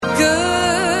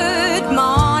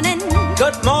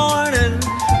Good morning.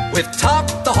 We've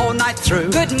talked the whole night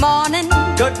through. Good morning.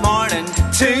 Good morning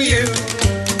to you.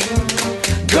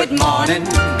 Good morning.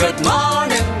 Good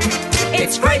morning.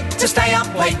 It's great to stay up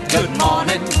late. Good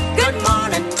morning. Good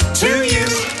morning to you.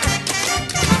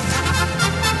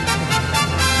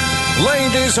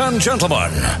 Ladies and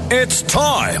gentlemen, it's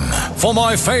time for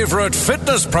my favourite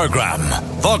fitness programme,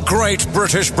 The Great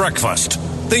British Breakfast.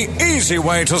 The easy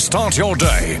way to start your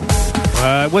day.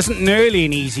 It wasn't nearly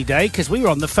an easy day because we were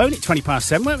on the phone at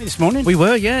 7:20, weren't we, this morning? We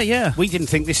were, yeah. We didn't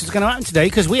think this was going to happen today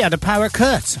because we had a power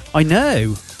cut. I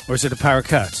know. Or is it a power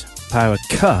cut? Power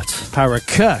cut. Power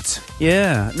cut.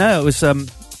 Yeah. No, it was,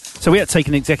 so we had to take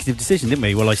an executive decision, didn't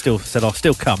we? Well, I still said I'll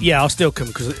still come. Yeah, I'll still come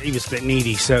because he was a bit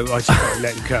needy, so I just got to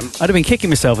let him come. I'd have been kicking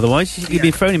myself otherwise. You'd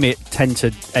be phoning me at 10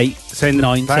 to 8, saying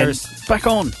 9, 10. Back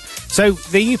on. So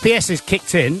the UPS has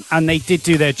kicked in and they did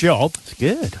do their job. It's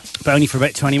good. But only for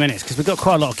about 20 minutes because we've got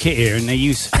quite a lot of kit here and they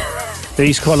use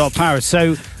quite a lot of power.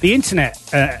 So the internet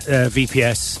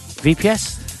VPS?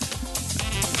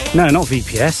 No, not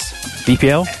VPS.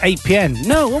 VPL? APN.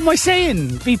 No, what am I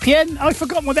saying? VPN? I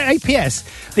forgot what that APS.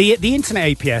 The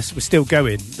internet APS was still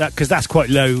going because that's quite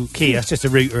low key. That's just a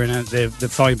router and the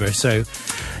fibre. So,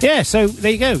 yeah, so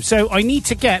there you go. So I need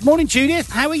to get... Morning, Judith.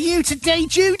 How are you today,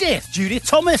 Judith? Judith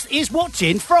Thomas is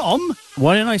watching from...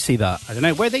 Why didn't I see that? I don't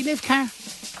know. Where they live, Car?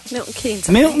 Milton Keynes.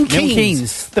 Milton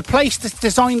Keynes. The place that's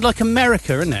designed like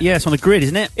America, isn't it? Yeah, it's on a grid,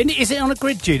 isn't it? Is it on a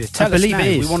grid, Judith? Tell us believe now. it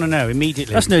is. We want to know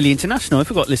immediately. That's nearly international. I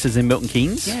forgot listeners in Milton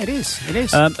Keynes. Yeah, it is. It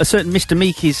is. A certain Mr.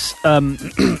 Meek is...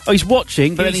 he's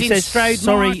watching, but He's then he in says, Stroud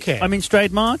sorry, Market. I'm in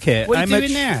Stroud Market. What are you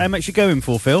doing there? How much you going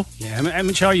for, Phil? Yeah, how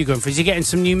much are you going for? Is he getting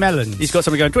some new melons? He's got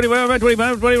something going, 21. That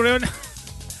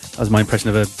was my impression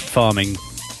of a farming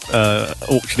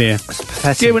auctioneer. It's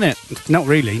pathetic. Yeah, wasn't it? Not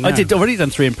really, no. I did already done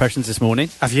 3 impressions this morning.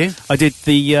 Have you? I did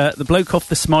the bloke off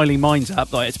the Smiling Minds app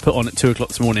that I had to put on at 2 o'clock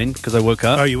this morning because I woke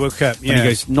up. Oh, you woke up, yeah. And he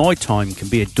goes, night time can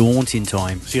be a daunting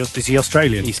time. Is he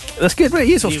Australian? That's good, right?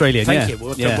 He is Australian, Thank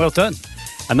yeah. you. Well done.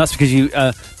 And that's because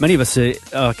many of us are...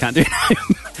 I can't do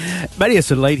it. Many of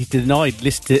us are lady denied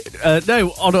listed...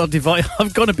 no, on our device.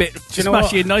 I've gone a bit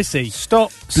smashy and nicey.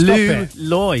 Stop Blue it.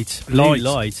 light. Blue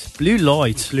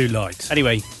light.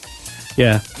 Anyway...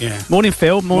 Yeah. Morning,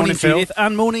 Phil. Morning, Judith. Phil.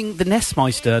 And morning, the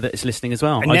Nessmeister that is listening as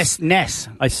well. Ness.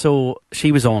 I saw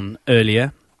she was on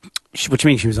earlier. What do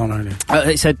you mean she was on earlier?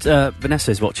 It said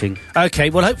Vanessa's watching. Okay,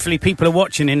 well, hopefully people are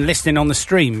watching and listening on the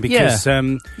stream because...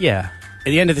 Yeah. At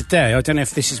the end of the day, I don't know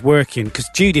if this is working because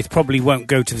Judith probably won't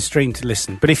go to the stream to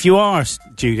listen. But if you are,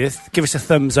 Judith, give us a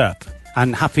thumbs up.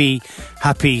 And happy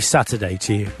Saturday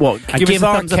to you. What? And give us a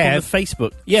our thumbs up on the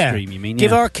Facebook stream, you mean?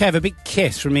 Give yeah. our Kev a big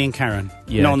kiss from me and Karen.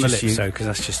 Yeah, not on the just lips, you. though, because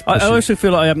that's just... I also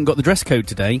feel like I haven't got the dress code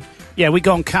today. Yeah, we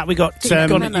got... You've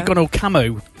gone all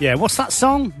camo. Yeah, what's that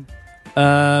song?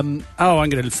 I'm going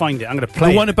to find it. I'm going to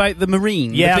play the one about the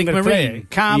Marine. Yeah, the big I'm Marine.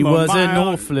 Play it. He was an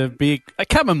awfully big... A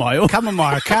chamomile.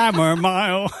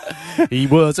 Chamomile. He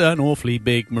was an awfully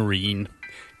big Marine.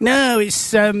 No,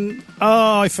 it's...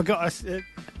 I forgot...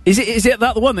 Is it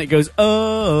that the one that goes,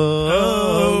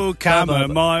 oh,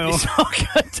 chamomile? It's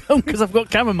not because I've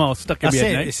got chamomile stuck in my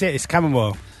head. It's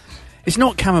chamomile. It's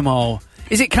not chamomile.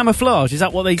 Is it camouflage? Is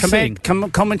that what they sing?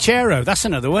 Comanchero. That's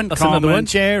another one. That's another one.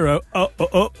 Comanchero.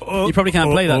 You probably can't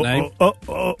play that now.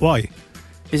 Why?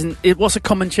 What's a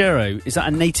Comanchero? Is that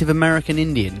a Native American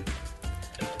Indian?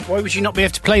 Why would you not be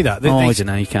able to play that? I don't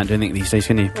know. You can't do anything these days,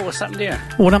 can you? Oh, what's happened here?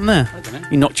 What happened there? I don't know.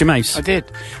 You knocked your mouse. I did.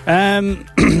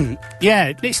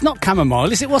 Yeah, it's not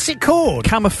chamomile, is it? What's it called?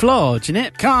 Camouflage, isn't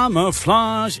it?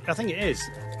 Camouflage. I think it is.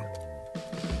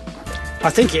 I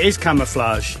think it is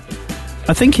camouflage.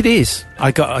 I think it is.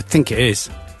 I think it is.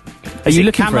 Are you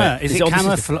looking for it?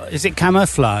 Is it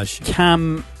camouflage?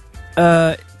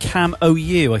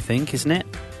 Cam-O-U, I think, isn't it?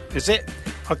 Is it?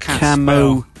 I can't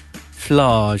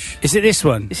Camouflage. Is it this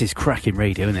one? This is cracking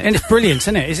radio, isn't it? And it's brilliant,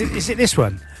 isn't it? Is it this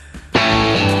one?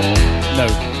 No.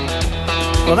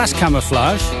 Well, that's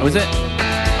camouflage. Oh, is it?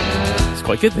 It's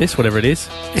quite good, this, whatever it is.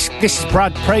 This is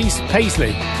Brad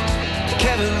Paisley.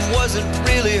 Kevin wasn't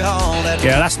really all that...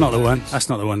 Yeah, that's not the one. That's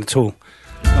not the one at all.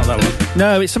 Not that one.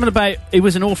 No, it's something about it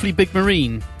was an awfully big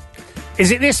Marine.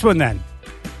 Is it this one, then?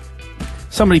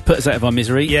 Somebody put us out of our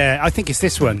misery. Yeah, I think it's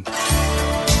this one.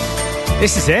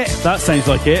 This is it. That sounds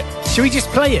like it. Should we just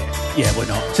play it? Yeah, why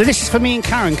not? So this is for me and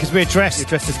Karen, because we're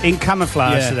dressed in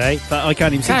camouflage today. But I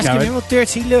can't even see Karen's Karen. giving me a real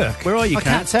dirty look. Where are you, I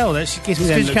can't tell that. She gives me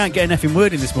that because look. you can't get an effing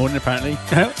word in this morning, apparently.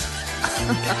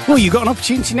 Well, you got an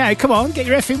opportunity now. Come on, get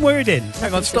your effing word in.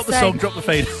 Hang on, stop the song, drop the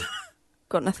fade.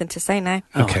 Got nothing to say now.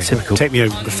 Okay, typical. Take me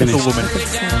over the finish. Woman.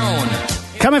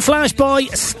 Camouflage by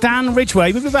Stan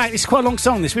Ridgway. We'll be back. It's quite a long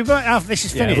song, this. We'll be back after this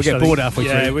is finished. we'll get I bored think. halfway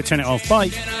through. Yeah, we'll turn it off.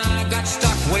 Bye. I got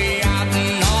stuck way out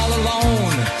and all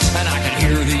alone, and I could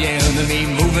hear the enemy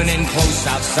moving in close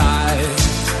outside.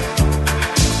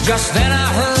 Just then I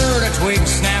heard a twig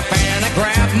snap and I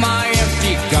grabbed my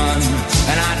empty gun,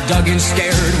 and I dug in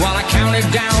scared while I counted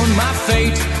down my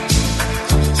fate.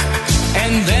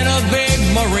 And then a big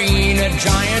marine, a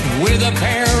giant with a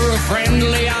pair of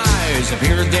friendly eyes,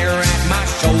 appeared there at my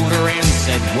shoulder and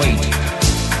said, wait.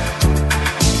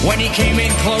 When he came in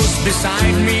close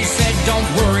beside me, said, don't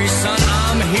worry, son,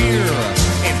 I'm here.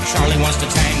 If Charlie wants to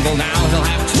tangle now, he'll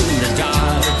have two to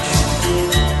dodge.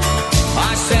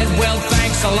 I said, well,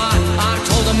 thanks a lot. I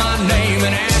told him my name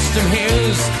and asked him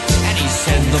his, and he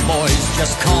said, the boys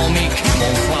just call me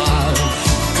Camouflage.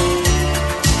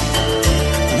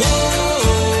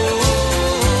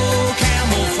 Whoa,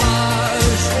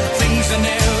 camouflage, things are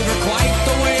never quite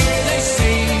the way they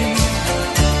seem.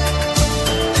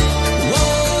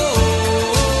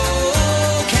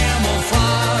 Whoa,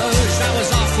 camouflage, I was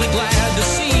awfully glad to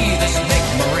see this big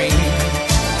Marine.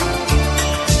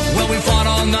 Well, we fought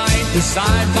all night, and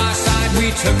side by side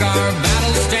we took our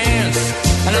battle stance,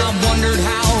 and I wondered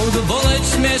how the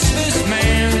bullets missed this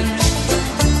man.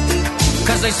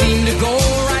 'Cause they seemed to go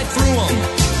right through him,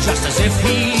 just as if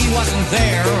he wasn't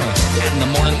there. And the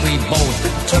morning we both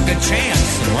took a chance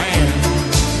and ran.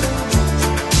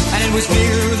 And it was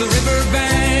near the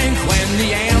riverbank when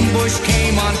the ambush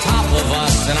came on top of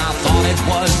us, and I thought it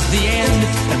was the end,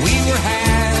 and we were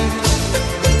had.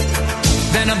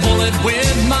 Then a bullet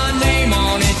with my name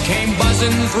on it came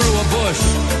buzzing through a bush,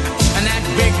 and that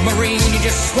big Marine, he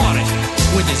just swatted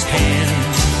with his hand,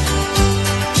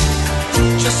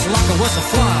 just like it was a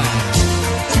fly.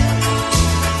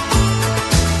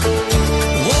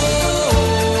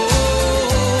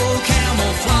 Whoa,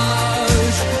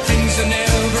 camouflage, things are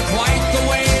never quite the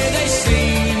way they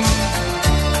seem.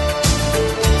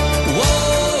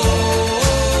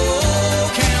 Whoa,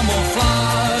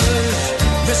 camouflage,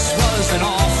 this was an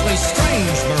awfully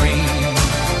strange Marine.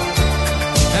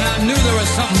 And I knew there was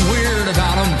something weird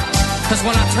about him, 'cause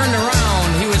when I turned around,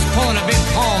 he was pulling a big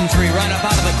palm tree right up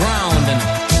out of the ground and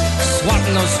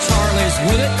swatting those Charlies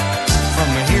with it from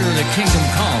here to Kingdom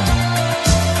Come.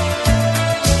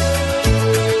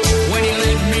 When he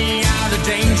led me out of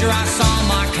danger, I saw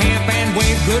my camp and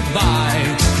waved goodbye.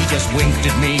 He just winked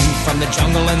at me from the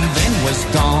jungle and then was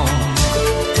gone.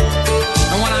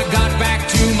 And when I got back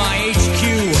to my HQ,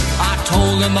 I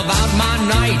told him about my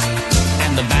night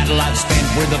and the battle I'd spent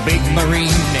with a big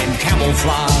Marine named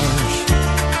Camouflage.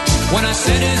 When I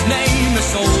said his name, a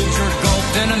soldier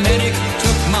gulped and a medic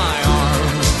took my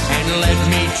arm and led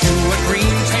me to a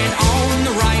green tent on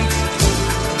the right.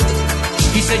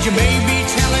 He said, you may be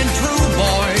telling true,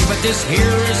 boy, but this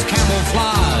here is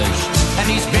Camouflage, and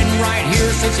he's been right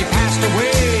here since he passed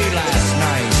away last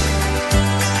night.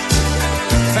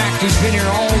 In fact, he's been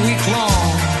here all week long.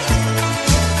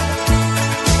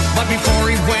 But before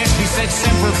he went, he said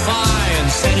Semper Fi and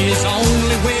said his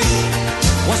only wish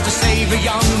was to save a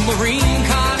young Marine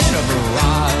caught in a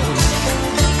barrage.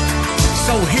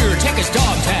 So here, take his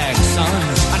dog tag, son.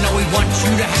 I know he wants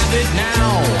you to have it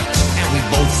now. And we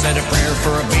both said a prayer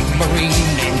for a big Marine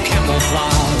named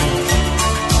Camouflage.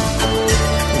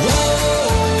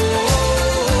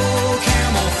 Whoa,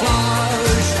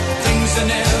 camouflage, things are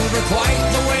never quite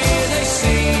the way they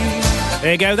seem.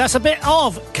 There you go. That's a bit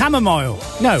of Chamomile.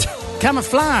 No,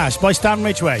 Camouflage by Stan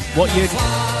Ridgway. What you...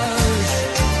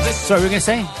 Sorry, we were going to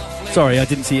say? Sorry, I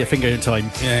didn't see your finger in time.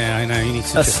 Yeah, I know. You need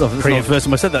to That's not the first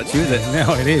time I said that to you, is it?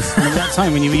 No, it is. Remember that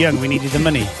time when you were young, we needed the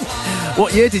money.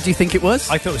 What year did you think it was?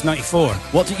 I thought it was 94.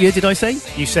 What year did I say?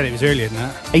 You said it was earlier than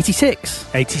that. 86.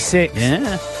 86.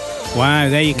 Yeah. Wow,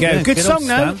 there you go. Yeah, good song, old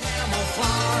though.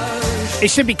 Stan. It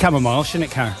should be Chamomile,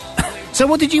 shouldn't it, Karen? So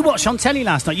what did you watch on telly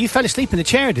last night? You fell asleep in the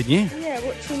chair, didn't you? Yeah,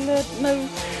 watching the Mo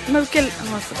Gillingham.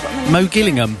 Oh, I forgot my name. Mo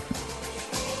Gillingham.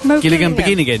 Mo Gillingham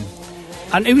begin again.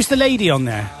 And who was the lady on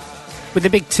there? With the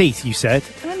big teeth, you said.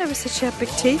 I never said she had big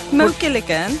teeth. Mo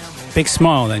Gilligan. Big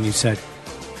smile, then, you said.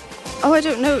 Oh, I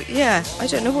don't know. Yeah, I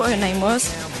don't know what her name was.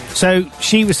 So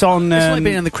she was on... It's like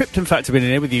being on the Krypton Factor being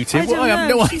in here with you two. I don't I have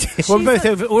know. no She's- idea. We're both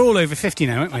over. We're all over 50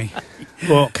 now, aren't we?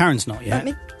 Well, Karen's not yet.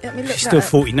 Let me look She's that still up.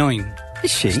 49.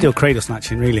 Is she? Still cradle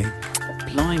snatching, really.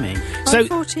 Blimey. So- I'm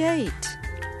 48.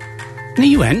 No,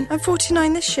 you went. I'm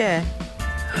 49 this year.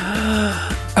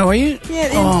 Oh, are you? Yeah,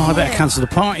 at the end Oh, of I the better year. cancel the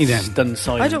party then. Stunned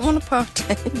silence. I don't want a party.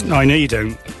 No, I know you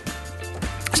don't.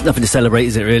 It's nothing to celebrate,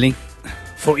 is it, really?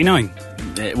 49.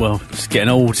 Yeah, well, it's getting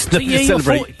old. It's nothing to you're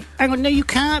celebrate. 40. Hang on, no, you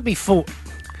can't be 40.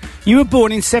 You were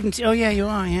born in 70. Oh, yeah, you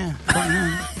are, yeah.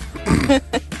 49.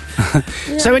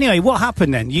 So anyway, what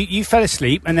happened then? You fell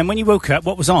asleep, and then when you woke up,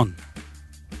 what was on?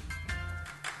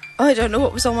 I don't know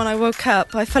what was on when I woke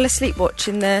up. I fell asleep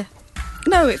watching the...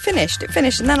 No, it finished,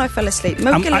 and then I fell asleep.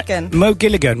 Mo Gilligan. Mo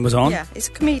Gilligan was on. Yeah, he's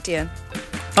a comedian.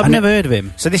 I've never heard of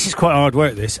him. So this is quite hard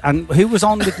work, this. And who was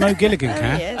on with Mo Gilligan, There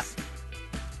Kat? he is.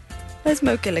 There's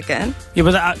Mo Gilligan. Yeah,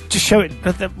 but just show it.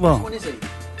 Well, What is he? The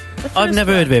I've first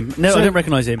never one. heard of him. No, So- I don't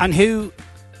recognise him. and who?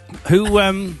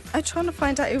 I'm trying to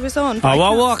find out who was on. but I Oh, well,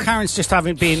 can't- while Karen's just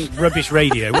having been rubbish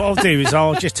radio, what I'll do is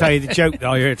I'll just tell you the joke that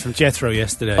I heard from Jethro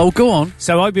yesterday. Oh, go on.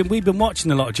 So we've been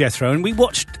watching a lot of Jethro, and we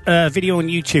watched a video on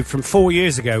YouTube from 4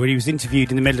 years ago when he was interviewed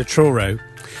in the middle of Truro,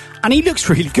 and he looks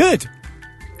really good.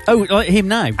 Oh, like him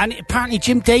now? And apparently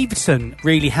Jim Davidson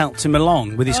really helped him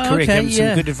along with his Oh, career, okay, gave him some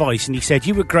yeah. good advice. And he said,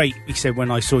 "You were great." He said,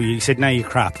 "When I saw you," he said, "Now you're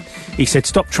crap." He said,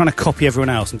 "Stop trying to copy everyone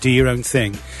else and do your own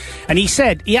thing." And he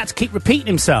said he had to keep repeating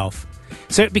himself.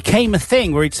 So it became a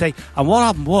thing where he'd say, "And what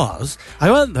happened was,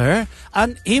 I went there,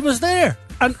 and he was there,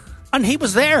 and he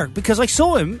was there because I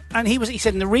saw him, and he was." He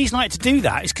said, "And the reason I had to do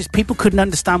that is because people couldn't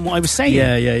understand what I was saying."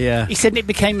 Yeah. He said it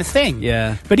became a thing.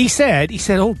 Yeah. But he said,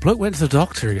 "Oh, bloke went to the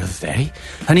doctor the other day,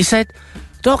 and he said,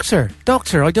 Doctor,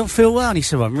 I don't feel well." And he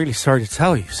said, "Well, I'm really sorry to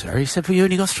tell you, sir." He said, "Well, you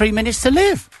only got 3 minutes to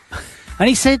live." And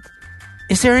he said,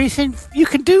 "Is there anything you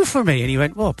can do for me?" And he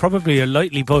went, "Well, probably a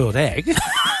lightly boiled egg."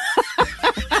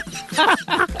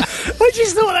 I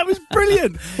just thought that was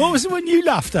brilliant. What was the one you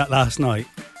laughed at last night?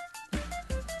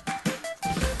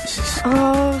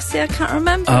 Oh, see, I can't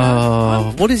remember.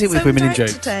 Oh, what is it with Zoned women in out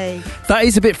jokes? Today. That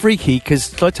is a bit freaky,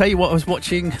 because I tell you what I was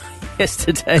watching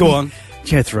yesterday. Go on.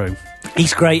 Jethro.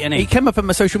 He's great, isn't He he? came up on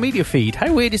my social media feed.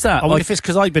 How weird is that? I wonder if it's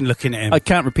because I've been looking at him. I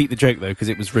can't repeat the joke, though, because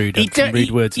it was rude.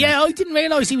 Rude words. in it. Yeah, I didn't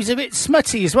realise he was a bit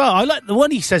smutty as well. I like the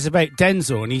one he says about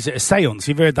Denzel, and he's at a seance.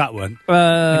 You've heard that one?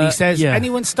 And he says, yeah.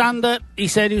 "Anyone stand up?" He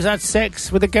said who's had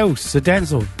sex with a ghost. So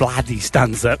Denzel bloody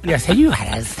stands up. And I said, "You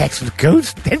had sex with a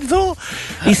ghost, Denzel?"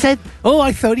 He said, "Oh,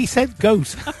 I thought he said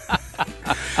ghost."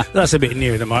 That's a bit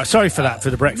nearer the mark. Sorry for that,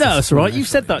 for the breakfast. No, that's all right. You've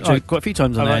said that joke Right. quite a few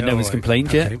times on All there. right, No all one's right. complained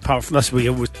Okay, yet. apart from us, we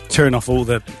always turn off all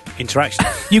the interaction.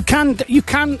 You can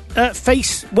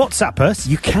face WhatsApp us.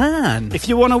 You can. If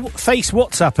you want to face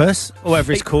WhatsApp us, or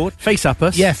whatever it's called. Face up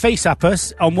us. Yeah, face up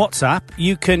us on WhatsApp.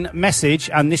 You can message,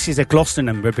 and this is a Gloucester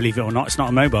number, believe it or not. It's not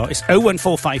a mobile. It's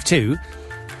 01452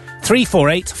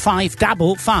 348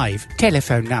 555.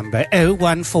 Telephone number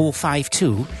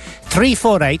 01452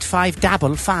 348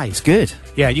 555. It's good.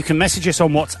 Yeah, you can message us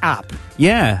on WhatsApp.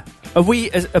 Yeah. Are we,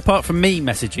 apart from me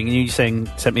messaging and you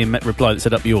sent me a reply that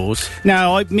set up yours?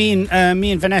 Now, me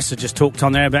and Vanessa just talked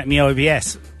on there about me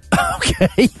IBS.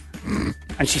 Okay.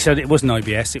 And she said it wasn't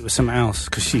IBS, it was something else,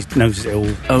 because she knows it all.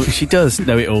 Oh, she does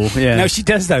know it all, yeah. No, she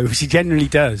does, though. She generally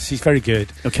does. She's very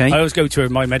good. Okay. I always go to her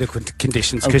with my medical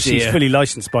conditions, Oh, because she's dear. fully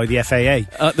licensed by the FAA,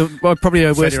 Probably her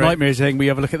worst Federate- nightmare is saying, "We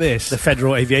have a look at this." the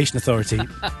Federal Aviation Authority.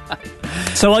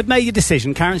 So I've made a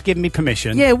decision. Karen's given me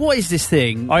permission. Yeah, what is this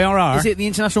thing? IRR. Is it the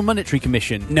International Monetary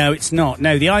Commission? No, it's not.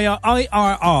 No, the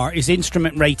IRR is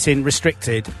Instrument Rating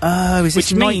Restricted. Oh, is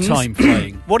this Which means- nighttime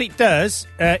flying? What it does,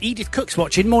 Edith Cook's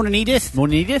watching. Morning, Edith.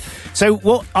 Morning, Edith. So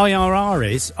what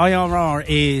IRR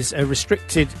is a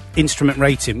restricted instrument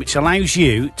rating, which allows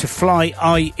you to fly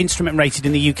instrument rated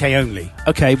in the UK only.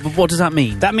 Okay, but what does that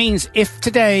mean? That means if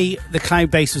today the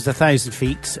cloud base was 1,000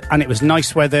 feet and it was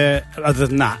nice weather, other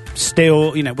than that,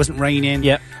 still, it wasn't raining.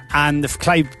 Yep. And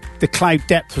the cloud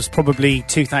depth was probably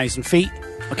 2,000 feet.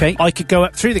 Okay. I could go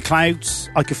up through the clouds,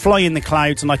 I could fly in the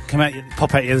clouds, and I could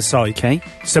pop out the other side. Okay.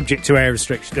 Subject to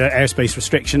airspace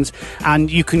restrictions, and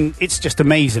you can. It's just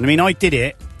amazing. I mean, I did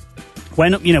it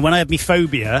when I had my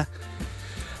phobia,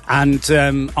 and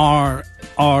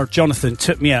our Jonathan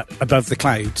took me up above the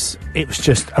clouds. It was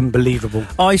just unbelievable.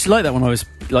 I used to like that when I was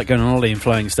like going on holiday and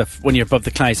flying and stuff. When you're above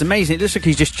the clouds, amazing. It looks like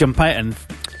you just jump out and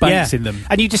bounce in them.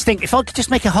 And you just think, if I could just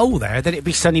make a hole there, then it'd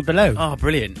be sunny below. Oh,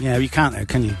 brilliant! Yeah, you can't though,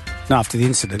 can you? Not after the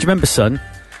incident. Do you remember, Sun?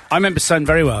 I remember sun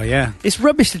very well. Yeah, It's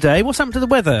rubbish today. What's happened to the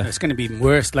weather? it's going to be even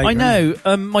worse later. I know.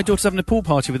 My daughter's having a pool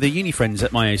party with her uni friends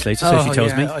at my age later, so she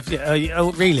tells me.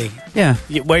 Oh, really? Yeah.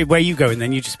 Where are you going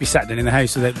then? You just be sat down in the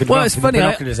house with the Well, it's funny.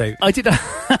 binoculars out. I did.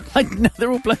 No,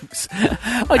 they're all blokes.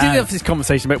 I did have this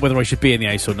conversation about whether I should be in the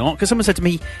house or not, because someone said to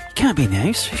me, "You can't be in the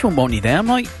house. She won't want you there." I'm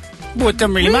like, Well, it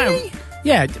doesn't really Really? matter.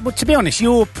 Yeah, well, to be honest,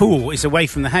 your pool is away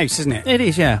from the house, isn't it? "It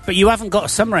is, yeah." But you haven't got a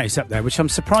summer house up there, which I'm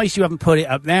surprised you haven't put it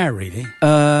up there, really.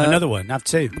 Another one, have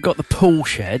two. We've got the pool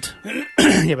shed.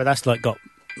 Yeah, but that's like got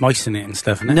mice in it and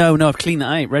stuff, isn't it? No, I've cleaned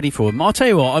that out, ready for them. I'll tell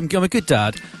you what, I'm a good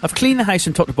dad. I've cleaned the house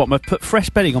from top to bottom. I've put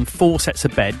fresh bedding on 4 sets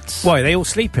of beds. Why, are they all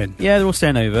sleeping? Yeah, they're all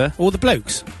staying over. All the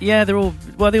blokes? Yeah, they all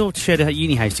shared a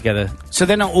uni house together. So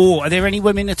they're not all... Are there any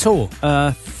women at all?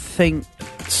 I think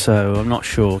so. I'm not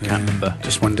sure. Can't remember.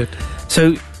 Just wondered.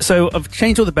 So I've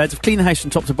changed all the beds. I've cleaned the house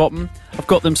from top to bottom. I've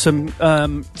got them some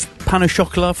pan au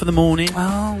chocolat for the morning.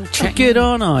 Oh, I'm good,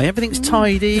 aren't I? Everything's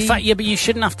tidy. In fact, yeah, but you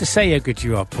shouldn't have to say how good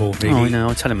you are, Paul. Really. Oh, I know.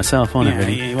 I'm telling myself, aren't I?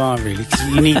 Really? Yeah, you are really. 'Cause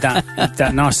you need that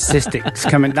that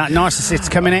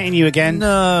narcissist coming out in you again.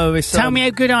 No, it's Tell me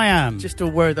how good I am. just a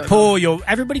word that Paul,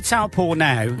 everybody tell Paul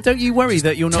now. Don't you worry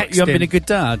that you haven't text been him. a good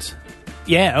dad?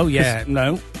 Yeah, oh yeah,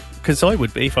 no. Because I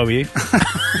would be if I were you.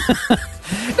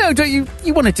 No, don't you?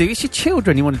 You want to do? It's your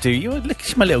children. You want to do. Look,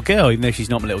 she's my little girl, even though she's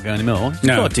not my little girl anymore.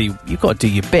 No. You've got to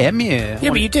do your bit, haven't you? Yeah,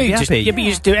 but you do. But you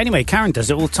just do it anyway. Karen does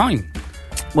it all the time,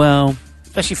 Well,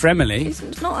 especially for Emily.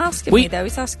 He's not asking me, though.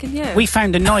 He's asking you. We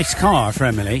found a nice car for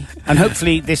Emily, and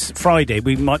hopefully this Friday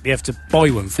we might be able to buy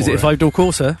one for is her. it a 5-door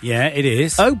Corsa? Yeah, it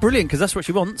is. Oh, brilliant! Because that's what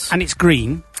she wants. And it's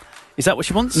green. Is that what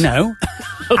she wants? No.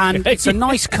 Okay. And it's a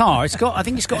nice car. I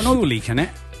think it's got an oil leak in it.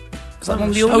 Is that one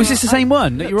of the oil Oh, is this the same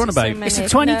one that you're on about? It's a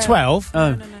 2012.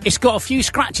 Oh. It's got a few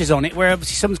scratches on it where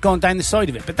obviously someone's gone down the side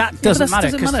of it, but that doesn't that matter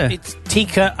doesn't because matter. it's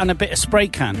Tika and a bit of spray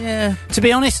can. Yeah. To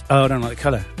be honest, I don't like the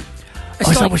colour.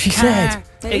 Is that what she said?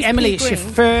 It is Emily, pretty it's your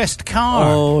green. first car.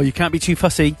 Oh, you can't be too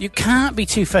fussy. You can't be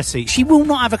too fussy. She will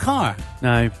not have a car.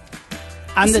 No.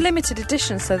 And It's a limited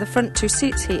edition, so the front two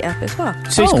seats heat up as well.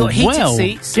 so it's Oh, got heated well,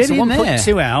 seats. get It's a in there.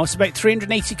 1.2L. It's about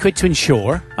 380 quid to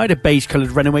insure. I had a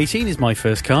beige-coloured Renault 18 as my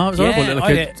first car. It was Yeah, horrible. It I looked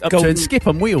had like a a golden- upturned skip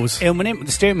on wheels. Ilman with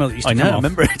the steering wheel that used to I know, come I off.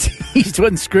 remember it. He used to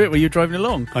unscrew it when you were driving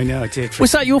along. I know, I did.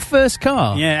 Was that your first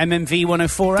car? Yeah, MMV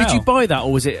 104L. Did you buy that,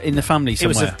 or was it in the family It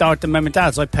was somewhere? the mum and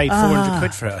dad's. I paid 400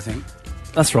 quid for it, I think.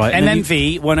 That's right. and then you-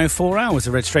 MMV 104L was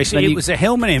the registration. Then It you- was a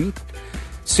Hillman Imp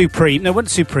Supreme. No, it wasn't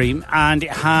Supreme. And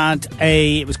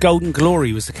it was Golden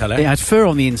Glory was the colour. It had fur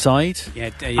on the inside.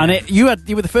 Yeah, And you were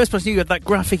the first person who had that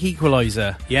graphic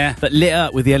equaliser. Yeah. That lit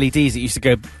up with the LEDs that used to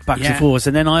go backwards Yeah. and forwards.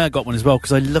 And then I got one as well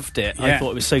because I loved it. I Yeah.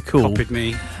 thought it was so cool. Copied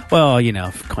me. Well,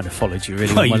 I've kind of followed you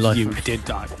really all my life. You did.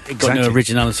 Got Exactly. no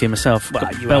originality in myself. Well,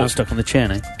 got you belt have. stuck on the chair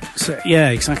now. So, yeah,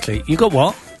 exactly. You got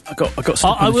what? I got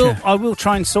stuck I on the will. chair. I will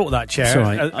try and sort that chair It's all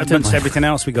right. I don't amongst mind. everything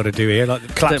else we got to do here, like the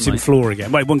Don't collapsing mind. floor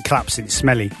again. Well, it wasn't collapsing; it's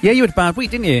smelly. Yeah, you had a bad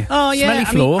week, didn't you? Oh yeah, Smelly I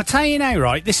floor. mean, I tell you now,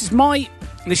 right? This is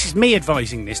me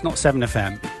advising this, not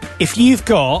 7FM. If you've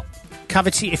got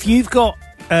cavity, if you've got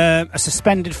a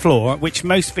suspended floor, which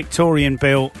most Victorian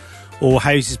built or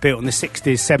houses built in the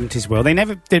 60s, 70s will, they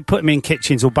never did put them in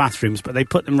kitchens or bathrooms, but they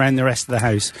put them around the rest of the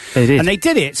house. They did. And they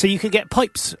did it so you could get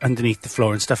pipes underneath the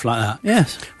floor and stuff like that.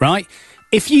 Yes. Right?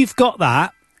 If you've got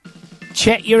that,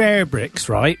 check your air bricks,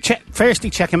 right? Firstly,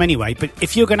 check them anyway, but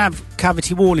if you're going to have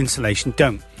cavity wall insulation,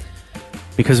 don't.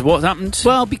 Because what happened?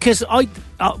 Well, because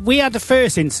we had the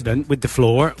first incident with the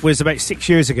floor was about 6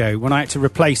 years ago when I had to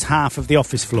replace half of the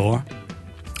office floor.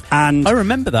 And I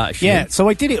remember that, actually. yeah, so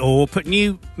I did it all,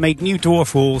 made new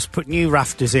dwarf walls, put new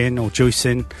rafters in or joists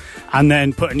in, and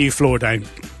then put a new floor down.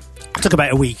 It took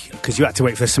about a week because you had to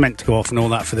wait for the cement to go off and all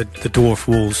that for the dwarf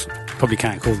walls. Probably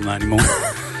can't call them that anymore.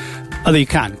 Although you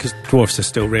can, because dwarfs are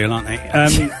still real, aren't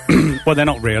they? Well, they're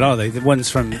not real, are they? The ones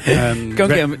from... Go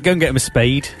and get him a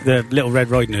spade. the Little Red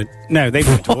Riding Hood. No, they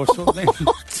weren't dwarfs, were they?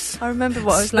 I remember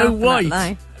what I was Snow laughing White.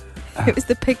 at now. It was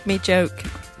the pygmy joke.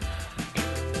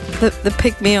 The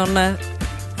pygmy on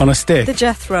On a stick. the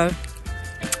Jethro.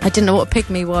 I didn't know what a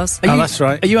pygmy was. Oh, that's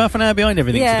right. Are you half an hour behind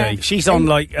everything Yeah. today? She's on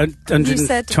like said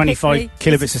 125 pygmy.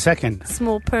 kilobits a second.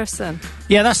 Small person.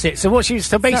 Yeah, that's it. So what she was...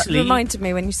 So basically... That reminded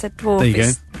me when you said dwarf. There you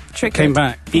it's triggered. came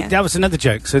back. Yeah. That was another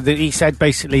joke. So he said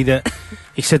basically that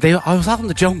he said I was out in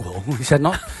the jungle. He said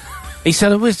not. He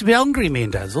said I was a bit hungry, me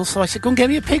and Dazzle. So I said, go and get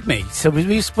me a pygmy. So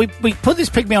we put this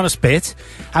pygmy on a spit,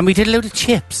 and we did a load of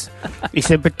chips. He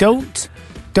said, but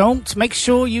don't make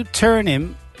sure you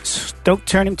don't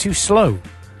turn him too slow.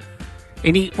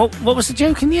 And what was the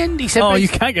joke in the end? He said, Oh, you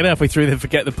can't get halfway through then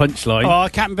forget the punchline. Oh, I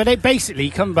can't. But basically, he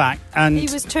come back and He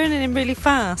was turning him really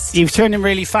fast. he was turning him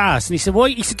really fast, and he said, "Why?"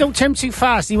 He said, "Don't turn him too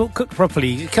fast. He won't cook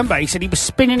properly." He come back. He said he was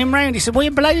spinning him round. He said, "What are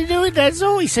you bloody doing, that's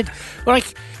all?" He said,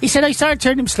 he said, I started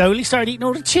turning him slowly. Started eating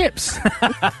all the chips.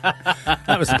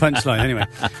 That was the punchline, anyway.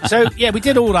 So yeah, we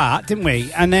did all that, didn't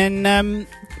we? And then,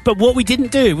 but what we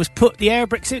didn't do was put the air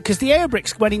bricks in because the air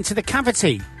bricks went into the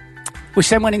cavity. Which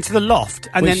then went into the loft,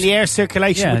 and then the air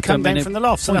circulation would come down from the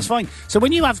loft, so that's fine. So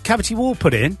when you have cavity wall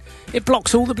put in, it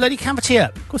blocks all the bloody cavity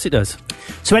up. Of course it does.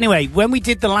 So anyway, when we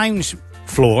did the lounge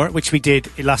floor, which we did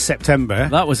last September,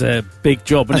 That was a big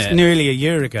job, wasn't that's it? nearly a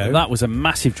year ago, That was a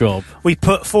massive job. we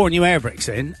put 4 new air bricks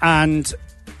in, and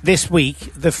this week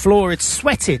the floor had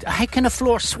sweated. How can a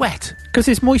floor sweat? Because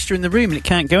there's moisture in the room and it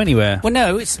can't go anywhere. Well,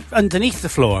 no, it's underneath the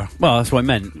floor. Well, that's what I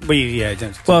meant. Well, yeah,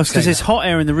 don't Well, say because there's that. hot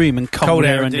air in the room and cold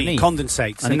air underneath.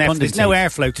 Condensates, And and it therefore there's no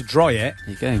condensates. airflow to dry it.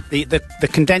 There you go. The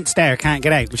condensed air can't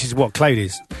get out, which is what cloud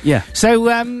is. Yeah. So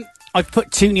I've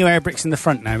put 2 new air bricks in the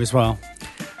front now as well.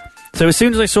 So as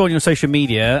soon as I saw on your social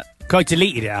media, I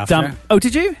deleted it after. damp. Oh,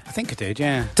 did you? I think I did,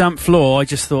 yeah. Damp floor. I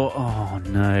just thought, oh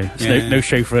no, It's Yeah. no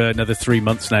show for another 3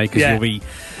 months now because Yeah. you'll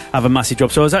have a massive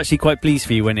job. So I was actually quite pleased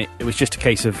for you when it was just a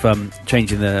case of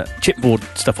changing the chipboard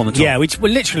stuff on the top. Yeah, we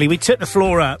took the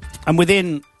floor up, and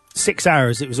within 6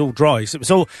 hours it was all dry. So it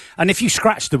was all, and if you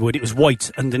scratched the wood, it was white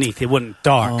underneath. It wasn't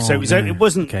dark. Oh, so it no.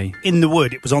 wasn't Okay. in the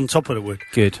wood. It was on top of the wood.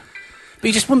 Good. But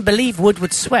you just wouldn't believe wood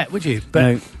would sweat, would you? But,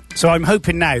 No. So I'm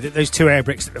hoping now that those 2 air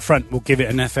bricks at the front will give it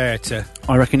enough air to.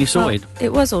 I reckon you sorted. Well,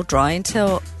 it was all dry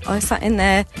until I sat in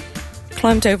there,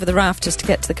 climbed over the rafters to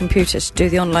get to the computer to do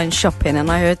the online shopping, and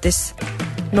I heard this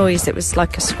noise. It was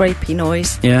like a scrapey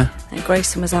noise. Yeah. And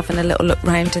Grayson was having a little look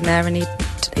round in there, and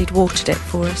he'd watered it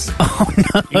for us.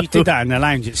 You did that in the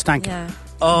lounge. It stank. Yeah.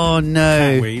 Oh no.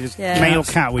 Cat wee. There's Yeah. Male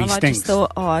cat wee And I stinks. just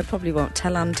thought, I probably won't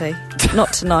tell Andy.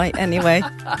 Not tonight, anyway.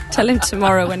 Tell him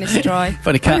tomorrow when it's dry.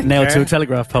 But a cat don't nailed to care. a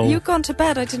telegraph pole. You've gone to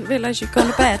bed. I didn't realise you'd gone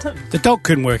to bed. The dog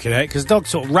couldn't work it out because the dog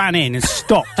sort of ran in and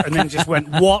stopped and then just went,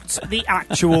 "What the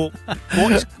actual?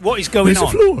 What is going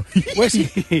on? Where's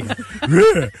he?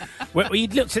 Well, he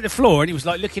looked at the floor and he was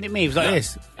like looking at me. He was like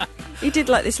this. He did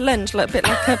like this lunge, like a bit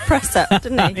like a press up,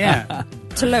 didn't he? Yeah.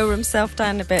 To lower himself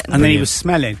down a bit. And then he was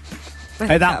smelling.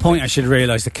 At that point, I should have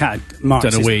realised the cat had marked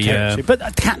Done a his wee, territory. But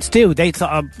the cats do. They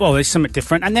thought, well, there's something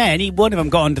different. And then one of them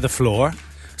got under the floor.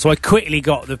 So I quickly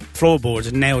got the floorboards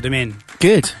and nailed him in.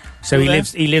 Good. So Well,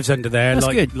 he lives under there. That's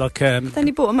like, good. Like, Then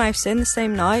he bought a mouse in the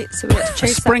same night, so we had to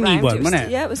chase springy that round. one, wasn't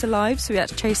it? Yeah, it was alive, so we had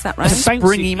to chase that a round. bouncy-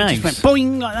 springy it just mouse. went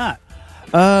boing like that.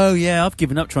 Oh yeah, I've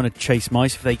given up trying to chase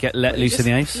mice if they get let loose in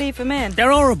the house. Leave him in.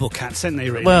 They're horrible cats, aren't they,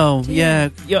 really? Well, yeah.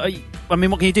 I mean,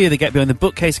 what can you do? They get behind the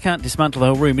bookcase, can't dismantle the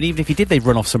whole room, and even if you did, they'd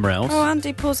run off somewhere else. Oh,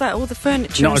 Andy pulls out all the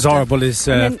furniture. not and as stuff. horrible as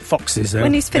And then foxes, though.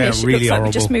 when he's finished, They're it really looks like we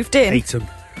horrible. just moved in. Hate them.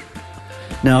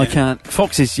 No, I Yeah. can't.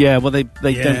 Foxes, yeah. Well, they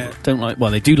Yeah. don't like.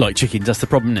 Well, they do like chickens. That's the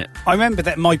problem, isn't it? I remember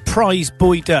that my prize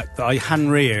boy duck that I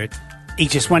hand-reared, he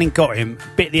just went and got him,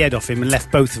 bit the head off him and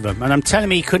left both of them. And I'm telling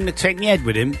me he couldn't have taken the head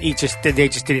with him. They just did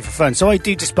it for fun. So I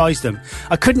do despise them.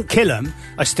 I couldn't kill them.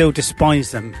 I still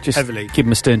despise them Just heavily. give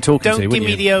them a stern talking Don't to, give wouldn't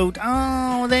me you? the old,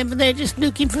 they're just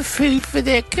looking for food for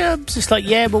their cubs. It's like,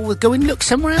 yeah, well, we'll go and look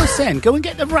somewhere else then. Go and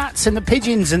get the rats and the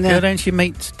pigeons and Go the down to your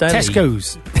mate's deli.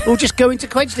 Tesco's. Or just go into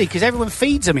Quedgley because everyone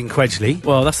feeds them in Quedgley.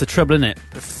 Well, that's the trouble, isn't it?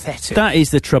 Pathetic. That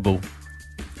is the trouble.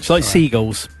 It's like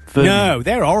seagulls. Vermin. No,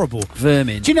 they're horrible.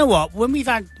 Vermin. Do you know what? When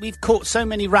we've caught so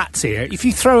many rats here, if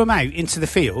you throw them out into the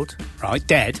field, right,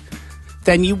 dead,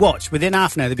 then you watch, within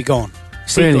half an hour they'll be gone.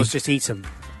 Seagulls Really? just eat them.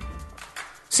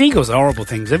 Seagulls are horrible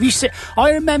things. Have you seen?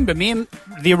 I remember me and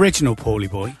the original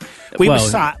Paulie boy. We were Well,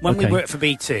 sat when we okay. worked for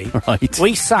BT. Right.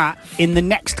 We sat in the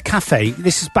next cafe.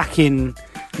 This is back in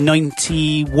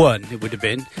 '91. It would have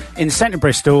been in the centre of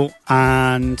Bristol,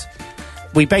 and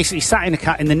we basically sat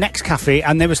in the next cafe,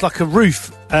 and there was like a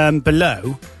roof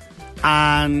below.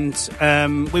 And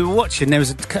we were watching. There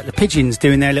was a couple of pigeons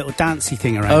doing their little dancey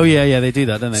thing around. Oh yeah, they do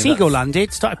that, don't they? Seagull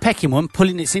landed, started pecking one,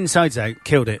 pulling its insides out,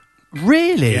 killed it.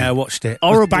 Really? Yeah, I watched it. I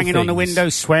was Horrible banging on the things. window,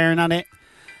 swearing at it.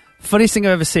 Funniest thing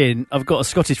I've ever seen, I've got a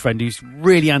Scottish friend who's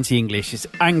really anti-English. He's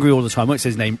angry all the time. I won't say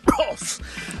his name. Ross.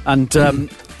 And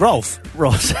Rolf.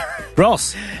 Ross.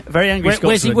 Ross. Very angry Scotsman.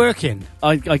 Where's he working?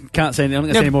 I can't say anything. I'm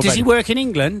not going to say any more does about he it. work in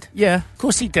England? Yeah. Of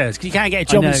course he does, because you can't get a I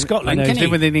job know, in Scotland, I know. can He's he?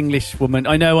 living with an English woman.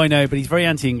 I know, but he's very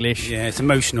anti-English. Yeah, it's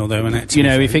emotional though, isn't it? You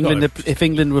know, if You've got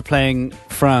England were playing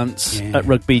France Yeah. at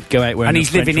rugby, he'd go out wearing And a he's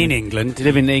French living in woman. England.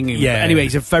 Living in England. Yeah. But anyway,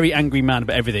 he's a very angry man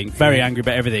about everything. Very Yeah. angry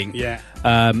about everything. Yeah.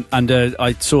 And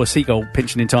I saw a seagull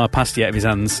pinch an entire pasty out of his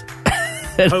hands.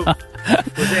 Oh,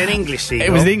 was it an English seagull?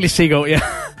 It was the English seagull,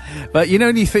 yeah. But you know,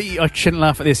 you think I shouldn't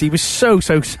laugh at this. He was so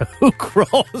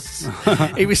cross.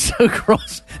 He was so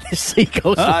cross. The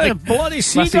seagull, Ah, the bloody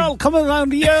seagull coming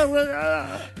around here.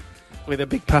 with a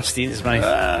big pasty in his mouth.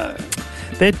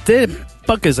 They're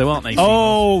buggers, though, aren't they?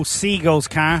 Oh, seagulls,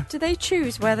 car. Do they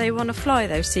choose where they want to fly,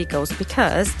 those seagulls?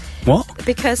 Because What?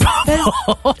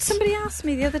 somebody asked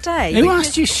me the other day. Who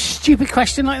asked you a stupid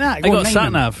question like that? They Go got on, name sat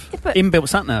them. Yeah, nav, but- inbuilt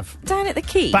sat nav. Down at the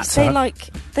Keys, Batter.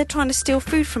 they're trying to steal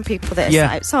food from people that are Yeah.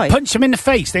 sat outside. Punch them in the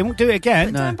face. They won't do it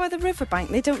again. But down by the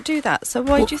riverbank, they don't do that. So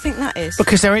why do you think that is?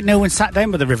 Because there ain't no one sat down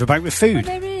by the riverbank with Well, food.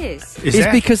 there is. Is It's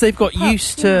there? because they've got Pups,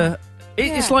 used to.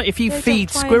 It's Yeah. like if you They don't feed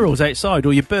try and- squirrels outside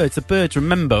or your birds, the birds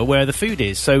remember where the food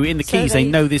is. So in the So Keys, they they-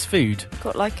 know there's food.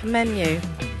 Got like a menu.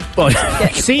 Well,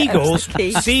 Get Seagulls,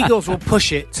 keys. seagulls will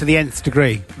push it to the nth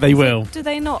degree. they will. Do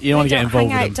they not? You don't wanna they get don't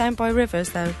involved hang with out them. down by rivers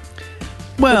though.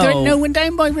 Well, But no one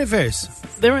down by rivers.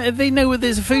 they know where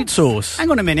there's a food source.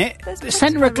 Hang on a minute. There's The plenty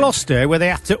centre of of Gloucester, where they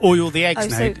have to oil the eggs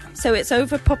Oh, now. so it's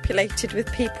overpopulated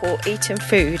with people eating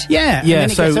food. Yeah, Yeah, and then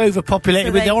it so- gets overpopulated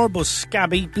So with they- horrible,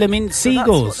 scabby, blooming that's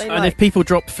seagulls. what they And like. if people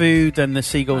drop food, then the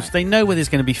seagulls, they know where there's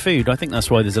going to be food. I think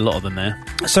that's why there's a lot of them there.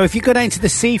 So if you go down to the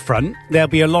seafront, there'll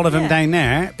be a lot of them Yeah. down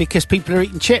there because people are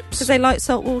eating chips. Because they like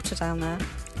salt water down there.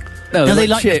 No, No, they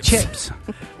like chips, chips.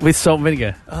 with salt and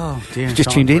vinegar. Oh dear! Just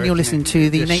tuned in, you're listening to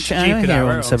the Nature Hour here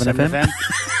on 7FM.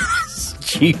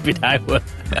 Stupid hour.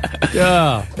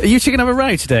 Yeah. Are you two going to have a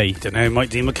row today? Don't know, might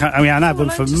do my car. I mean, I've had one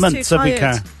Well, for I'm just months. too I've been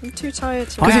tired. car. I'm too tired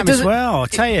to. I it am as doesn't- well. I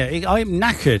tell you, I'm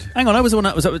knackered. Hang on, I was the one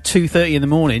that was up at 2:30 in the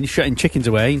morning, shutting chickens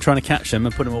away and trying to catch them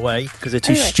and put them away because they're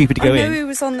too Anyway, stupid to go I know in. he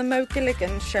was on the Mo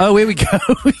Gilligan show. Oh, here we go.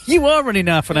 You are running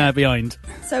half an hour behind.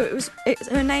 So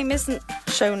her name isn't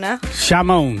Shona.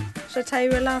 Shamon. Should I tell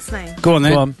you her last name? Go on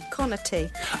then. Go on. Connerty.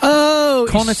 Oh,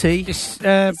 Connerty. It's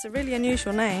a really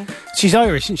unusual name. She's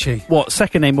Irish, isn't she? What,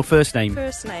 second name or first name?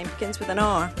 First name begins with an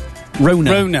R.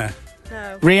 Rona. Rona.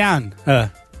 No, Rianne. no.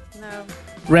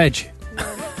 Reg.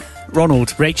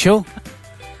 Ronald. Rachel.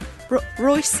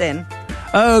 Roisin.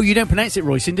 Oh, you don't pronounce it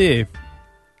Royson, do you?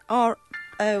 Roisin.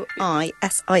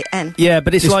 Yeah,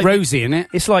 but it's It's like Rosie, isn't it?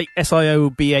 it's like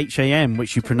Siobham,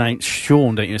 which you pronounce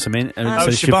Sean, don't you, or something? And Oh,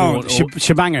 so Shabang. Siobhan or-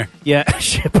 Shabanger. yeah,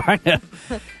 Shabanger.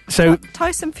 So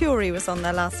Tyson Fury was on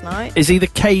there last night. is he the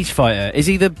cage fighter? Is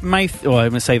he the mouth? Oh, I'm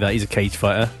going to say that he's a cage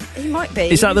fighter. He might be.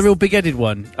 Is that the real big-headed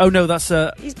one? Oh no, that's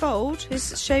He's bald.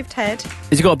 His shaved head.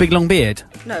 Has he got a big long beard?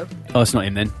 No, Oh, it's not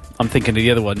him then. I'm thinking of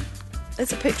the other one.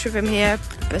 there's a picture of him here.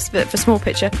 It's a bit of a small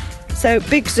picture. So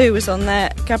Big Zoo was on there.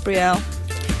 Gabrielle.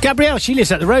 Gabrielle, she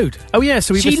lives up the road. Oh yeah,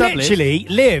 so we've She established. literally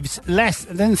lives less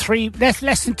than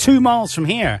 2 miles from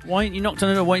here. Why aren't you knocked on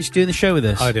the door? Why aren't you doing the show with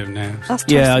us? I don't know. That's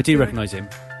Yeah, Tyson I do Fury. recognise him.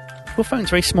 Your phone's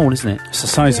very small, isn't it? It's the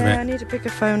size Yeah, I of it. need a bigger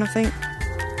phone, I think.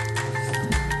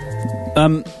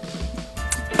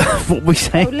 What we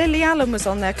say? Oh, Lily Allen was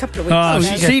on there a couple of weeks Oh, ago.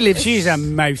 she's a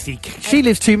mouthy. She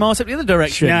lives 2 miles up the other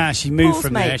direction. Nah, she moved Paul's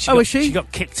from mate. there. Oh, is she? She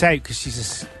got kicked out because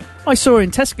she's a. I saw her in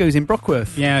Tesco's in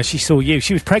Brockworth. Yeah, she saw you.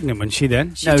 She was pregnant, wasn't she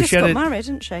then? She No, just she had got a- married,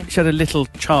 didn't she? She had a little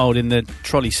child in the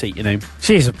trolley seat, you know.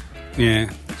 She's a. Yeah.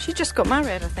 She just got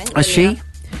married, I think. Has Lily she? Allen.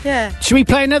 Yeah. Should we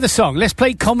play another song? Let's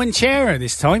play Comanchero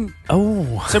this time.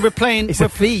 Oh. So we're playing. It's a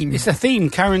theme. It's a theme.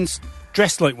 Karen's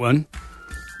dressed like one.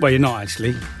 Well, you're not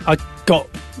actually. I got.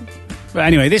 But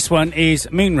anyway, this one is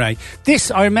Moonray.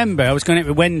 This, I remember, I was going out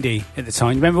with Wendy at the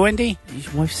time. You remember Wendy?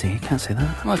 Your wife say it, can't say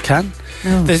that. Well, I can.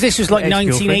 No. This was like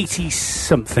Ex-girlfriend. 1980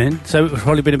 something, so it would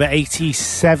probably been about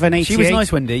 87, 88. She was nice,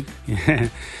 Wendy. Yeah.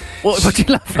 What did you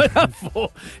laugh at that for?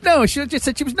 No, she just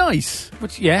said she was nice.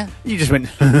 Which, yeah. You just went.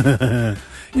 No.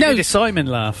 You did a Simon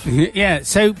laugh. Yeah,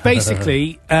 so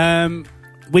basically,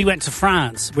 we went to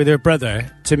France with her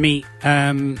brother to meet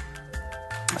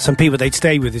some people they'd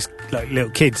stay with as like little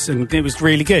kids, and it was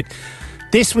really good.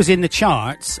 This was in the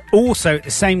charts also at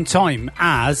the same time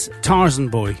as Tarzan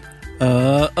Boy.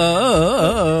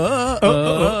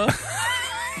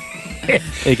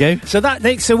 There you go.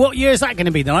 So what year is that going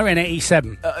to be then? I ran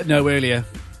 87. No, earlier.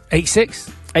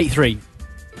 86? 83.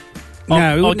 No,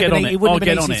 I'll it wouldn't get have on been, it. it wouldn't I'll have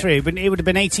been get on it. 83, but it would have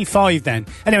been 85 then.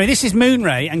 Anyway, this is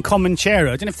Moonray and Comanchero.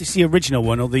 I don't know if this is the original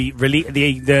one or they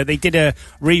did a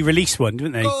re-release one,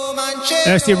 didn't they? No,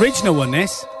 it's the original one,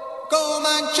 this.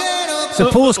 So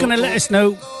Paul's going to let us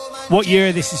know what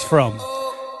year this is from.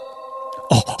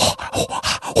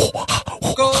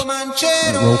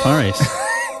 Roll Paris.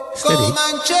 Steady.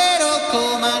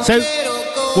 So,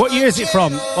 what year is it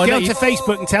from? I Get know onto you-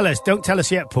 Facebook and tell us. Don't tell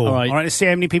us yet, Paul. All right. Let's see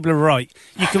how many people are right.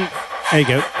 You can. There you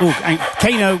go. Oh,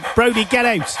 Kano, Brody, get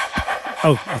out.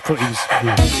 Oh, I thought he was.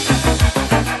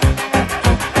 Yeah.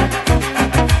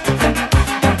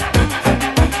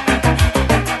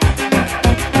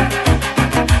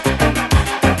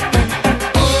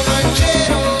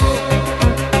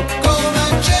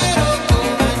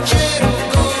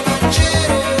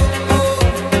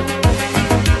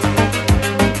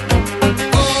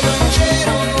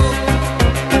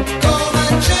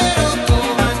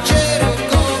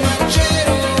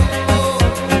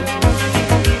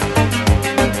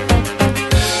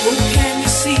 Who can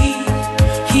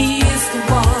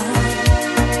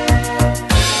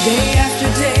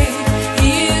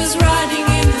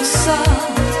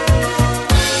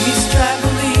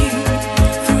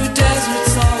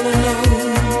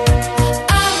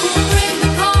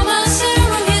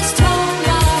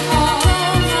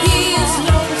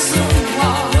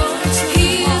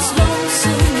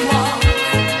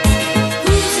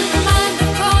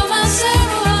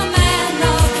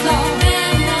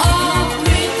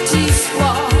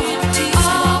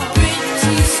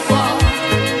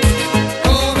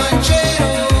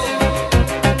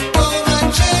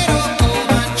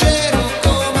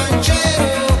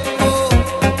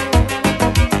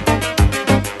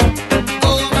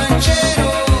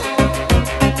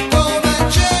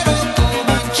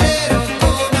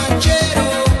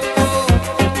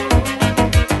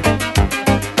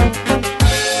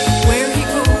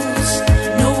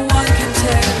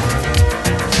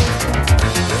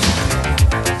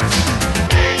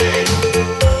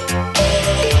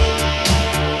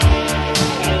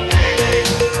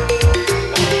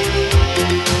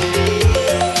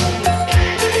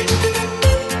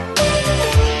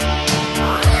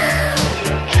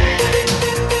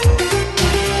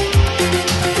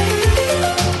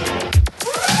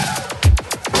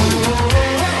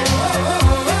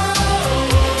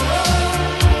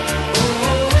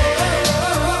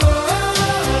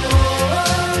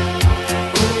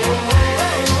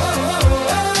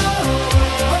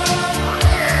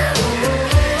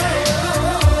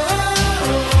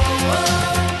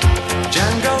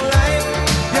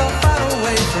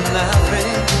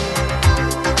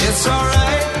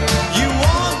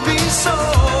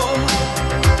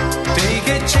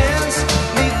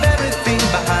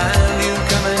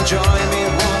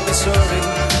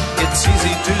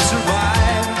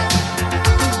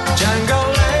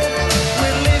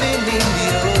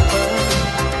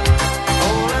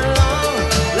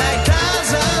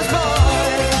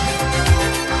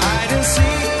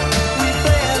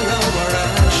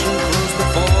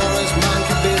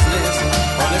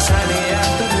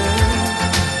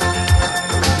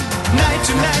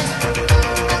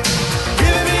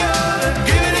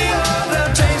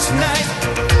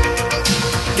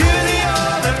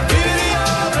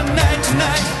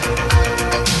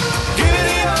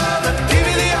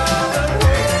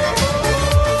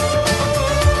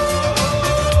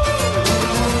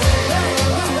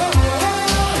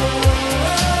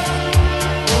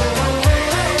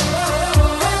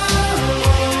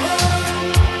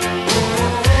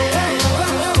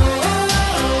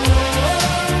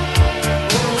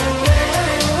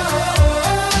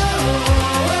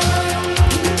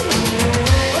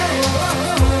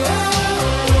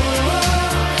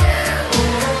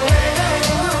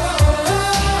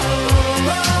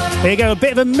There you go, a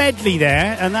bit of a medley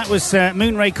there, and that was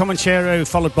Moonray Comanchero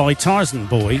followed by Tarzan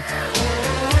Boy,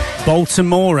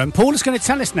 Baltimore. And Paul is going to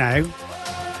tell us now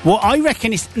what I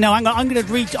reckon is. No, I'm going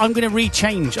to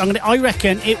rechange. I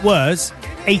reckon it was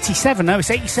 87. No,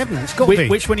 it's 87. It's got to be.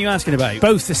 Which one are you asking about?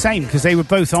 Both the same because they were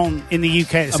both on in the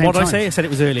UK at the same time. And what did I say? I said it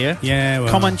was earlier. Yeah,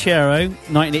 well. Comanchero,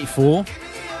 1984.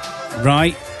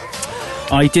 Right.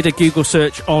 I did a Google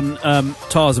search on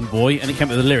Tarzan Boy, and it came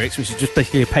up with the lyrics, which is just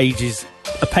basically a page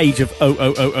of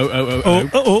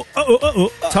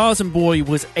Tarzan Boy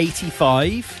was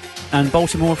 85, and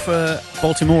Baltimore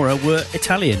were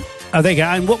Italian. Oh, there you go.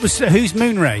 And who's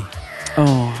Moonray? Oh,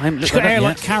 I haven't looked She's got that hair up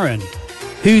like yet. Karen.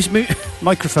 Who's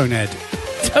Microphone head.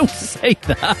 Don't say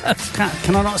that.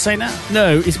 Can I not say that?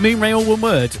 No, is Moonray all one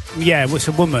word? Yeah, well, it's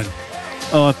a woman.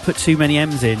 Oh, I've put too many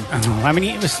M's in. Oh, I mean,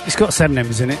 it's got 7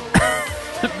 M's in it.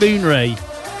 Moonray.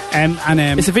 M and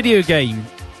M. It's a video game.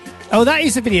 Oh, that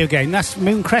is a video game. That's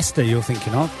Mooncrester you're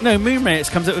thinking of. No, Moonray, it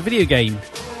comes up with a video game.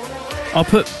 I'll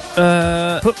put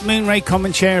Moonray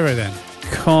Comanchero then.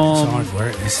 It's hard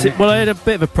work, isn't it? Well, I had a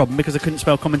bit of a problem because I couldn't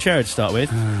spell Comanchero to start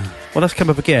with. Well, that's come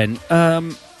up again.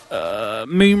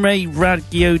 Moonray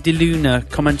Raggio di Luna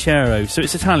Comanchero. So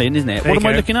it's Italian, isn't it? There What you am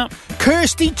I go. looking up?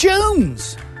 Kirsty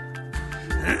Jones.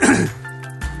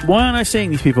 Why aren't I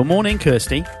seeing these people? Morning,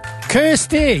 Kirsty.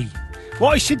 Kirsty.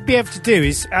 What I should be able to do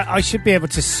is I should be able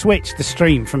to switch the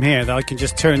stream from here that I can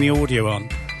just turn the audio on.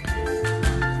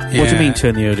 What do you mean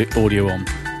turn the audio on?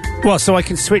 Well, so I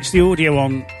can switch the audio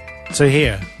on to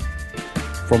here.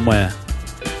 From where?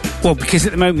 Well, because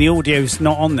at the moment the audio's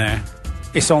not on there.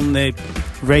 It's on the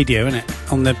radio, isn't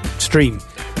it? On the stream.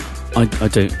 I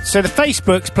don't. So the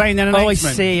Facebook's playing an Oh,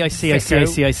 arrangement. I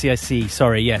see.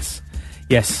 Sorry, yes.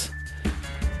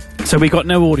 So we got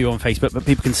no audio on Facebook, but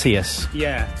people can see us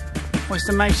Yeah. Where's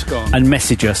the mouse gone? and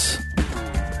message us.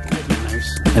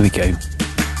 There we go.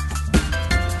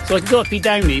 So I can go up, be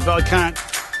downy, but I can't.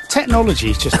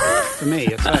 Technology is just for me.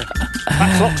 I tell you.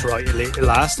 That clock's right at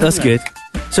last. That's isn't it?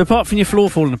 good. So apart from your floor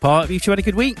falling apart, have you two had a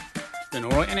good week? It's been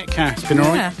all right, innit, Kat? It's been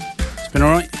all right. It's been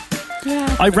all right.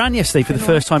 Yeah. I ran yesterday for the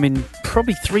first time in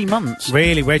probably 3 months.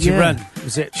 Really? Where'd you Yeah. run?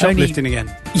 Was it shoplifting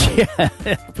again? Yeah,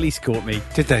 police caught me.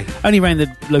 Did they? Only around the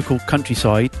local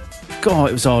countryside. God,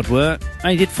 it was hard work. I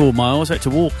only did 4 miles. I had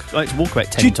to walk about 10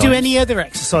 times. Do you do any other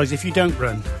exercise if you don't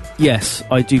run? Yes,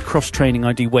 I do cross training.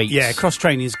 I do weights. Yeah, cross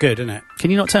training is good, isn't it? Can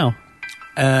you not tell?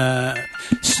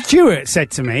 Stuart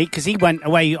said to me, because he went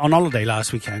away on holiday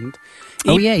last weekend.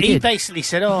 Oh, yeah, he He did. basically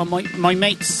said, my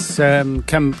mates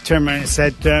come turn around and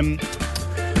said,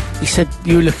 he said,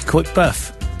 you were looking quite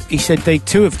buff. He said,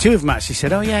 two of them actually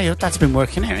said, oh, yeah, your dad's been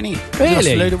working out, hasn't he? He lost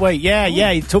Really? a load of weight. Yeah,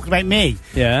 he talked about me.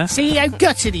 Yeah. See how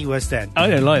gutted he was then. I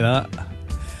don't like that.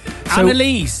 So-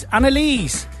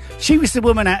 Annalise. She was the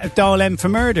woman out of Dial M for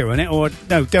Murder, wasn't it? Or,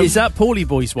 no, don't. Is that Paulie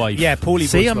Boy's wife? Yeah, Paulie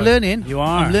See, Boy's I'm wife. learning. You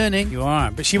are. I'm learning. You are.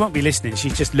 But she won't be listening.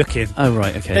 She's just looking. Oh,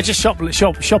 right, okay. They're just shopping,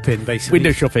 basically.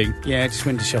 window shopping. Yeah, just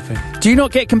window shopping. Do you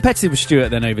not get competitive with Stuart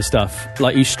then over stuff?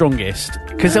 Like who's strongest?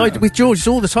 Because with George it's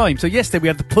all the time. So yesterday we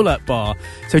had the pull-up bar.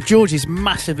 So George is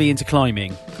massively into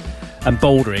climbing and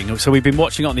bouldering. So we've been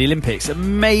watching it on the Olympics.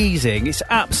 Amazing. It's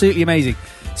absolutely amazing.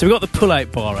 So we've got the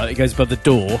pull-out bar that goes above the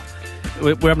door.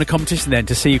 We're having a competition then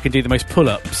to see who can do the most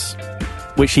pull-ups,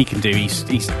 which he can do.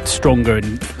 He's stronger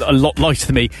and a lot lighter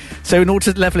than me. So in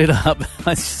order to level it up,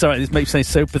 sorry, this makes me sound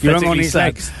so pathetic. You hung on his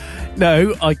legs?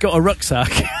 No, I got a rucksack.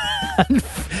 And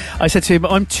I said to him,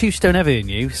 I'm 2 stone heavier than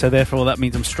you, so therefore that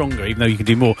means I'm stronger, even though you can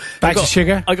do more. Back to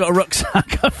sugar? I got a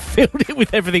rucksack. I filled it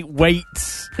with everything,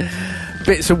 weights,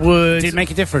 bits of wood. Did it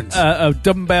make a difference? A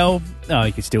dumbbell. Oh,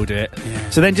 he could still do it. Yeah.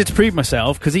 So then just to prove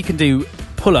myself, because he can do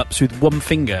pull-ups with 1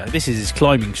 finger. This is his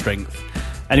climbing strength.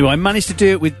 Anyway, I managed to do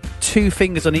it with 2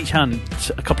 fingers on each hand,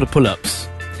 a couple of pull-ups.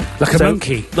 Like a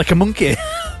monkey. Like a monkey.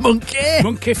 Monkey!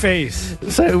 Monkey face.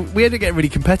 So we had to get really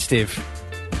competitive.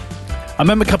 I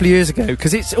remember a couple of years ago,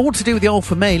 because it's all to do with the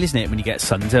alpha male, isn't it? When you get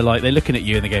sons, they're looking at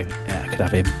you and they go, yeah, I could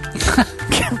have him.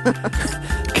 I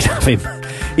could have him.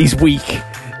 He's weak.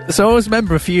 So I always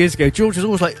remember a few years ago, George was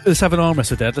always like, let's have an arm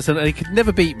wrestle, Dad. I said, and he could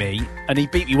never beat me, and he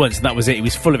beat me once, and that was it. He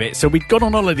was full of it. So we'd gone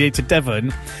on holiday to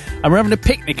Devon, and we're having a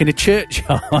picnic in a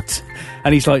churchyard,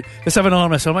 and he's like, let's have an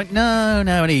arm wrestle. I'm like, no,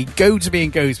 and he goads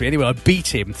me. Anyway, I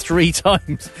beat him 3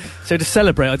 times. So to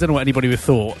celebrate, I don't know what anybody would have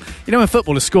thought. You know when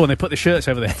footballers score and they put the shirts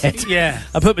over their head? Yeah.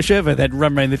 I put my shirt over their head and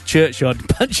run around the churchyard and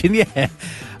punch in the air,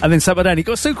 and then sat back down. He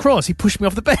got so cross, he pushed me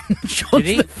off the bench onto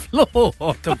he? the floor.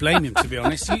 Don't blame him, to be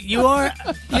honest. You are...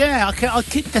 Yeah,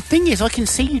 the thing is, I can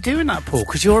see you doing that, Paul,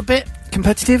 because you're a bit...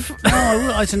 Competitive?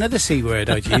 Oh, it's another C word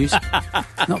I'd use.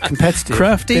 Not competitive.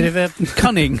 Crafty? Bit of a...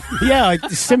 Cunning? Yeah,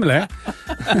 similar.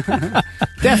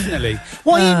 Definitely.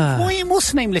 Why ain't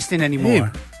what's her name listening anymore?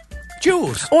 Who?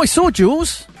 Jules. Oh, I saw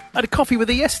Jules. I had a coffee with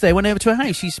her yesterday. Went over to her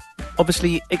house. She's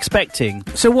obviously expecting.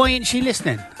 So why ain't she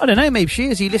listening? I don't know. Maybe she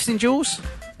is. Are you listening, Jules?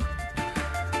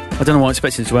 I don't know what I'm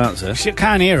expecting to answer. She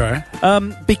can't hear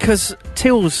her. Because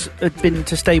Tills had been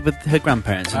to stay with her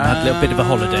grandparents and had a little bit of a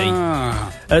holiday.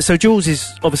 Ah. So Jules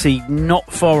is obviously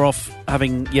not far off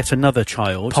having yet another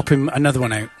child. Pop him another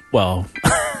one out. Well,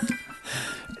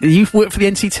 you work for the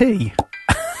NCT.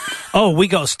 Oh, we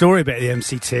got a story about the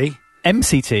MCT.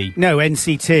 MCT, No,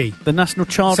 NCT. the National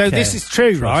Child So Care this is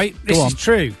true, Trust. right? Go This on. is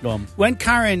true. Go on. When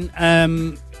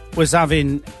Karen was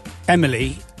having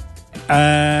Emily,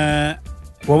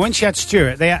 when she had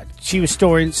Stuart, she was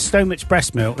storing so much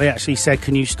breast milk. They actually said,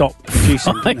 "Can you stop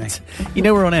producing?" Didn't they? Right. You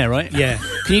know we're on air, right? Yeah.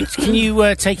 Can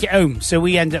you take it home? So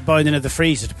we ended up buying another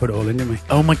freezer to put it all in, didn't we?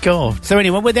 Oh my God. So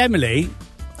anyway, with Emily,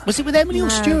 was it with Emily or No,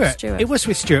 Stuart? Stuart. It was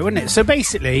with Stuart, wasn't it? So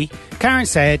basically, Karen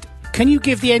said, "Can you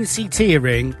give the NCT a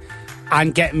ring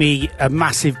and get me a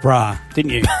massive bra?"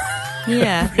 Didn't you?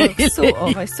 Yeah, well, sort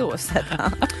of. I sort of said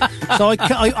that. So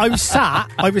I was sat.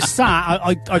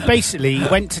 I basically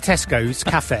went to Tesco's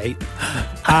cafe,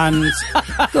 and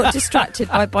Got distracted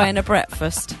by buying a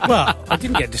breakfast. well, I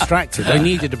didn't get distracted. I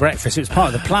needed a breakfast. It was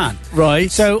part of the plan. Right.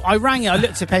 So I rang it. I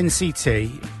looked up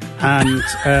NCT,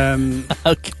 and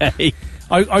Okay.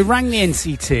 I rang the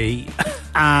NCT,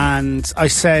 and I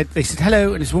said, they said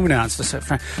hello, and this woman answered.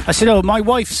 I said, oh, my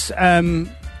wife's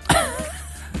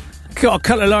got a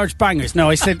couple of large bangers. No,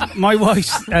 I said my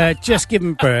wife's just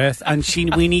given birth, and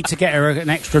we need to get her an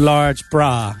extra large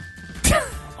bra.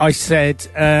 I said,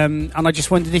 and I just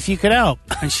wondered if you could help.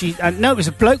 And no, it was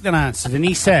a bloke that answered, and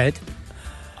he said,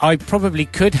 I probably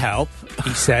could help. He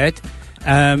said,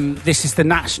 this is the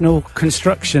National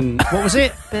Construction. What was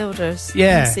it? Builders.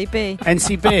 Yeah. NCB.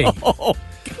 NCB. Oh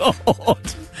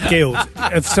God. Guild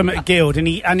of some guild, and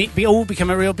it all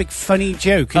became a real big funny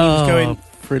joke. And he was going,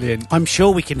 brilliant. I'm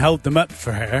sure we can hold them up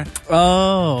for her.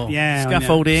 Oh, Yeah,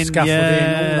 scaffolding, scaffolding,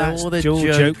 yeah, all the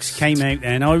jokes came out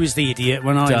then. I was the idiot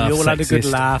when we Daft all had a good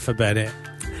sexist. laugh about it.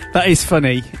 That is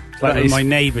funny. Like That when is my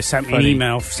neighbour sent me an funny.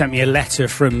 email, sent me a letter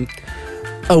from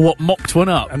Oh, what mocked one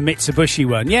up? a Mitsubishi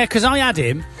one. Yeah, because I had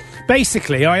him.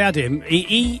 Basically, I had him.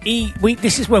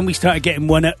 This is when we started getting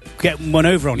one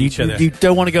over on each other. You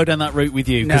don't want to go down that route with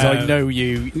you because No. I know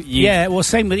you. Yeah, well,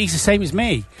 he's the same as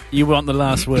me. You want the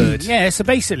last word. Yeah, so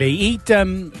basically,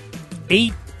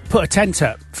 he'd put a tent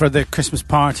up for the Christmas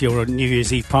party or a New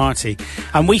Year's Eve party,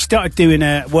 and we started doing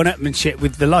a one-upmanship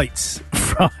with the lights.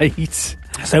 Right.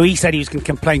 So he said he was going to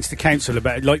complain to the council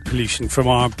about light pollution from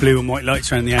our blue and white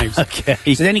lights around the house.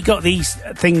 Okay. So then he got these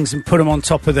things and put them on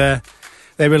top of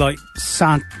they were like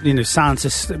Santa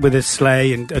with a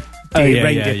sleigh and a deer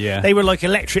reindeer. yeah. They were like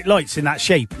electric lights in that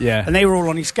shape. Yeah. And they were all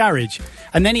on his garage.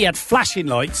 And then he had flashing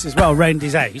lights as well around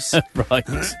his house. Right.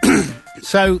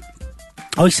 So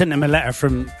I sent him a letter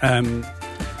from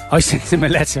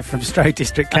Stroud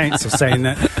District Council saying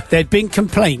that there'd been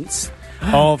complaints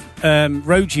of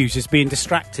road users being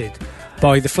distracted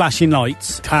by the flashing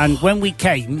lights, and when we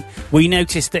came, we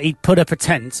noticed that he'd put up a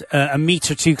tent a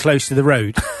metre too close to the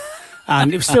road,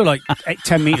 and it was still like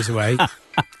 10 metres away,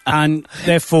 and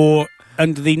therefore,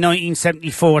 under the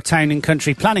 1974 Town and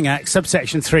Country Planning Act,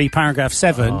 subsection 3, paragraph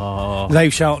 7, thou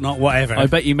shalt not whatever. I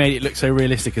bet you made it look so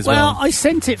realistic as well. Well, I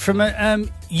sent it from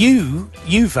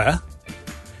Uva,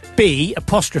 B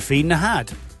apostrophe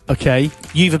Nahad. Okay.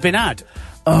 You've been had.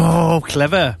 Oh,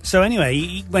 clever. So anyway,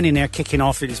 he went in there kicking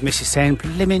off with his missus saying,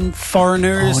 blimmin'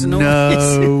 foreigners Oh, and all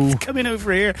no. this. Coming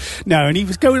over here. No, and he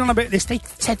was going on about this. They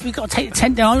said, we've got to take the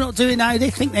tent down. I'm not doing that. They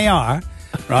think they are.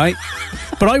 Right?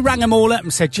 But I rang them all up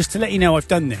and said, just to let you know I've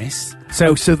done this.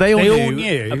 So they all all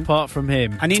knew, apart from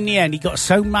him. And in the end, he got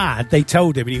so mad, they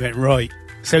told him, and he went, right.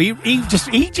 So he just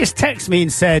texted me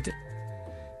and said,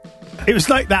 it was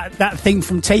like that thing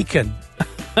from Taken.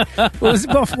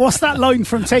 What's that line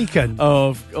from Taken?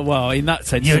 Oh, well, in that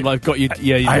sense, You- I've got you.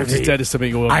 Yeah, you've I got have just dead or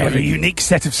something. Or I have a unique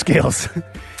set of skills.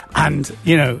 And,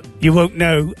 you won't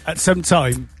know at some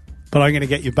time, but I'm going to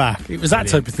get you back. It was that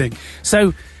type of thing.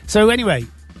 So anyway,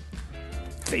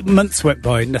 months went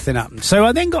by and nothing happened. So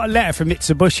I then got a letter from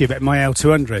Mitsubishi about my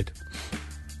L200.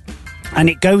 And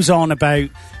it goes on about,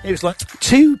 it was like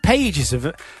 2 pages of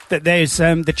it, that there's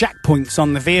the jack points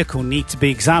on the vehicle need to be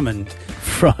examined.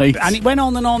 Right. And it went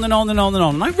on and on and on and on and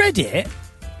on. And I read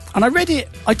it,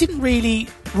 I didn't really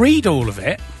read all of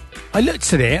it. I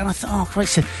looked at it and I thought, oh,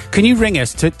 Christ, can you ring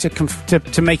us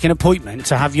to make an appointment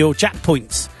to have your jack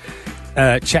points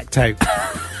checked out?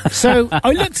 So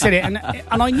I looked at it and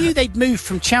I knew they'd moved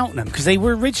from Cheltenham because they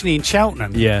were originally in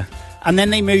Cheltenham. Yeah. And then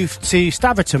they moved to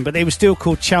Staverton, but they were still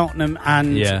called Cheltenham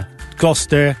and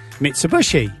Gloucester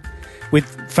Mitsubishi, with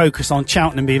focus on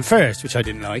Cheltenham being first, which I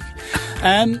didn't like.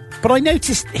 But I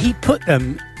noticed he put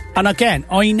them, and again,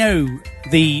 I know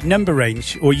the number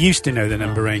range, or used to know the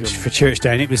number range for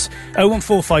Churchdown. It was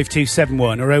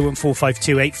 0145271 or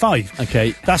 0145285.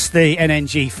 Okay. That's the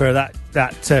NNG for that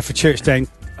for Churchdown.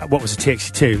 What was a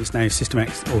TXT2? It's now System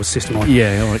X or System 1.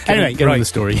 Yeah, all right. Get on the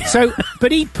story. So,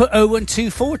 but he put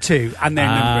 01242 and their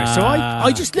number. So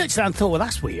I just looked at that and thought, well,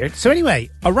 that's weird. So anyway,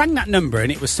 I rang that number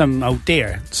and it was some old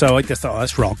dear. So I just thought, oh,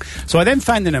 that's wrong. So I then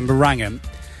found the number, rang him,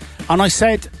 and I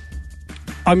said,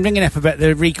 I'm ringing up about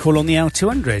the recall on the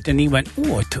L200. And he went,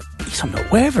 oh, I'm not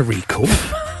aware of a recall.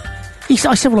 I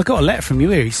said, well, I got a letter from you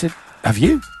here. He said, have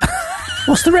you?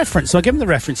 What's the reference? So I gave him the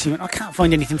reference. He went, I can't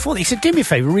find anything for it. He said, do me a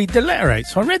favour, read the letter out.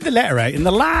 So I read the letter out, and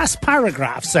the last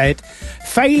paragraph said,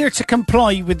 failure to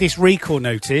comply with this recall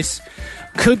notice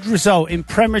could result in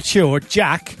premature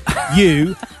ejaculation.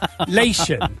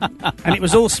 And it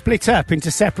was all split up into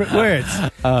separate words.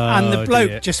 And the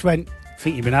bloke just went, I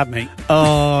think you've been had, mate.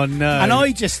 Oh, no. And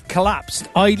I just collapsed.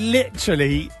 I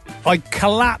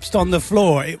collapsed on the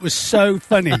floor. It was so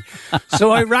funny. So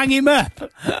I rang him up,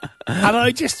 and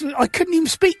I couldn't even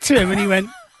speak to him. And he went,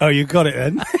 oh, you got it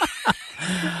then?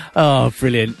 Oh,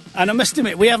 brilliant. And I must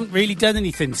admit, we haven't really done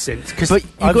anything since. But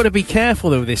you've got to be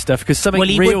careful, though, with this stuff, because something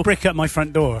would brick up my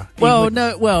front door.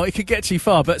 It could get too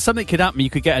far, but something could happen. You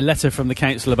could get a letter from the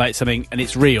council about something, and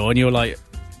it's real, and you're like,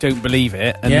 don't believe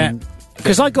it. And then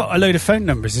because I got a load of phone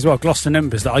numbers as well, Gloucester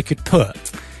numbers, that I could put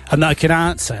and that I could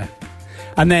answer.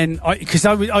 And then, because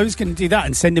I was going to do that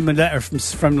and send him a letter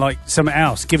from like somewhere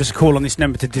else, give us a call on this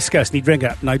number to discuss, and he'd ring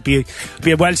up, and I'd be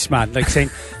a Welshman, like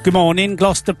saying, good morning,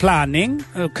 Gloucester Planning,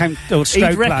 or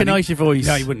he'd recognise your voice.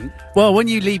 No, he wouldn't. Well, when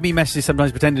you leave me messages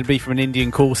sometimes pretending to be from an Indian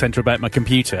call centre about my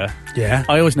computer,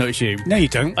 I always notice you. No, you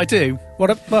don't. I do.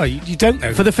 Well, you don't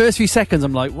know. For the first few seconds,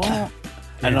 I'm like, what?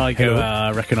 And I go,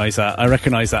 I recognise that. I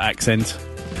recognise that accent.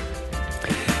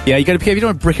 Yeah, you got to be careful. You don't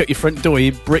want to brick up your front door.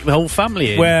 You brick the whole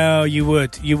family in. Well, you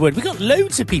would. We've got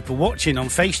loads of people watching on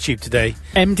FaceTube today.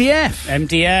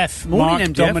 MDF. Morning, Mark,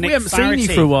 MDF. Dominic, we haven't seen you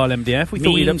for a while, MDF. We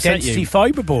thought we'd upset density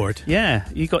fibreboard. Yeah,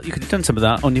 you could have done some of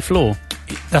that on your floor.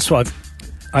 That's what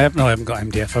I haven't got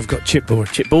MDF. I've got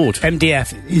chipboard.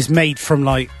 MDF is made from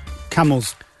like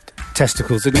camels'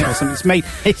 testicles, isn't it, or something? It's made.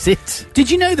 Is it? Did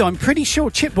you know though? I'm pretty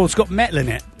sure chipboard's got metal in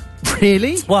it.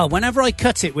 Really? Well, whenever I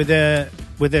cut it with a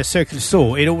circular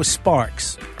saw, it always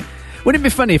sparks. Wouldn't it be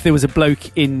funny if there was a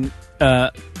bloke in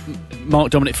Mark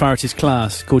Dominic Farrat's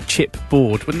class called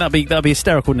Chipboard? Wouldn't that'd be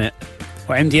hysterical, wouldn't it?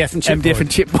 Well, MDF and chipboard. MDF and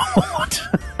chipboard.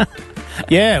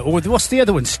 Yeah, or what's the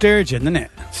other one? Sturgeon, isn't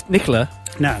it? Nicola?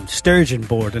 No, sturgeon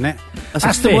board, isn't it?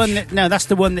 That's the one that. No, that's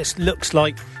the one that looks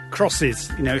like crosses.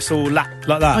 You know, it's all like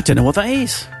that. I don't know what that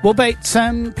is. What about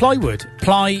plywood?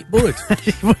 Plywood.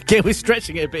 We're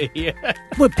stretching it a bit here.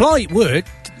 Well, plywood.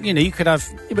 You know, you could have.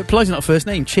 Yeah, but Ply's not a first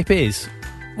name. Chip is.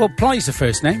 Well, Ply's the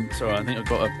first name. It's all right. I think I've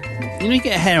got a. You know, you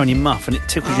get a hair on your muff and it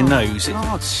tickles your nose.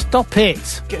 God, stop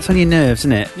it! Gets on your nerves,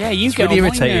 doesn't it? Yeah, you it's get really on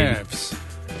irritating. my nerves.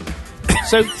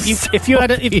 So if you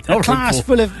had a class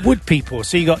full of wood people,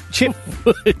 so you got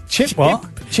chipboard,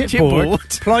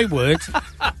 plywood,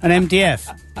 and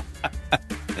MDF.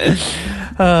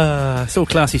 It's all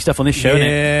classy stuff on this show, isn't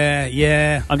it?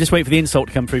 Yeah. I'm just waiting for the insult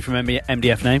to come through from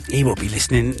MDF now. He won't be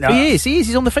listening. He is.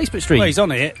 He's on the Facebook stream. Well, he's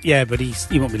on it, yeah, but he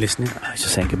won't be listening. I was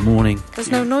just saying good morning.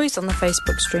 There's no noise on the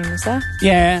Facebook stream, is there?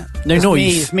 Yeah. No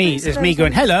noise. It's me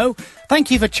going, hello,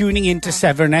 thank you for tuning in to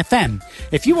Severn FM.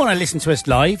 If you want to listen to us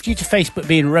live, due to Facebook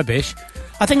being rubbish,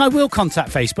 I think I will contact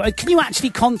Facebook. Can you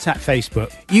actually contact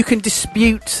Facebook? You can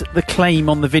dispute the claim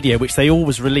on the video, which they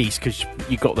always release because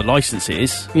you got the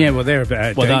licences. Yeah, well, they're a bit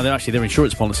out of date. Well, they're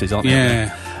insurance policies, aren't they?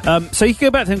 Yeah. So you can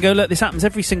go back to them and go, look, this happens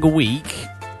every single week.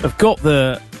 I've got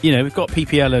we've got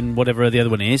PPL and whatever the other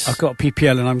one is. I've got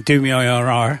PPL and I'm doing my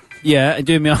IRR. Yeah, and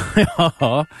doing my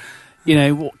IRR. You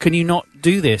know, can you not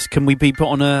do this? Can we be put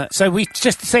on a... So we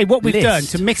just to say what we've list. done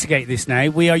to mitigate this now,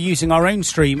 we are using our own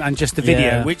stream and just the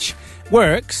video, which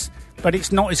works, but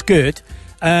it's not as good.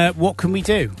 What can we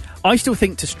do? I still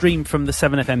think to stream from the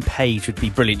 7FM page would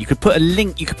be brilliant. You could put a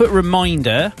link, you could put a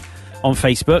reminder on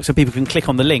Facebook so people can click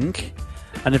on the link,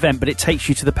 an event, but it takes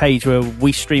you to the page where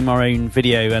we stream our own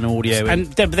video and audio. And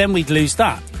then we'd lose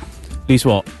that. Lose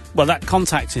what? Well, that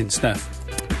contacting stuff.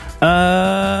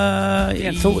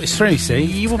 Yeah, thought it's through, see?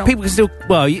 People can still...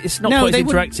 Well, it's not quite as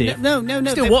interactive. No.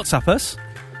 Still WhatsApp us.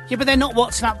 Yeah, but they're not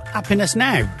WhatsApping us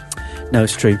now. No,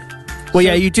 it's true. Well,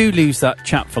 yeah, you do lose that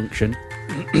chat function.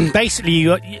 Basically,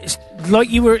 it's like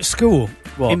you were at school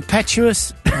What?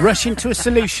 Impetuous, rushing to a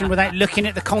solution without looking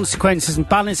at the consequences and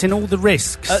balancing all the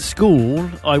risks. At school,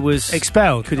 I was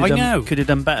Expelled. Could I have know. Could have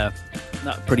done better.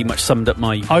 That pretty much summed up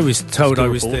my. I was told School I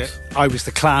was reports.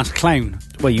 the class clown.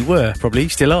 Well, you were probably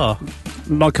still are.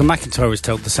 Michael McIntyre was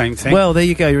told the same thing. Well, there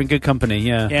you go. You're in good company.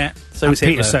 Yeah. yeah. So and is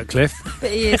Peter Hitler. Sutcliffe,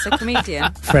 But he is a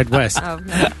comedian. Fred West. Oh,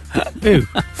 no. Who?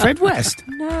 Fred West.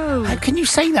 No, How can you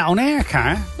say that on air,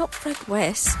 Cara? not Fred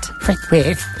West. Fred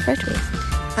West. Fred West.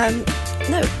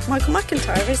 No, Michael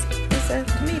McIntyre is a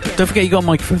comedian. Don't forget you got a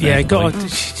microphone. Yeah, there, God, Molly.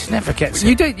 she just never gets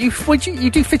You it. don't. You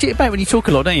do fidget about when you talk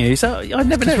a lot, don't you? Is that, I've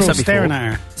never Because noticed we're all that before. staring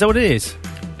at her. Is that what it is?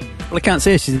 Well, I can't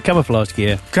see her. She's in camouflage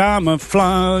gear.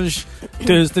 Camouflage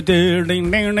does the ding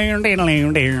ding ding ding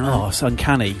ding ding. Oh, it's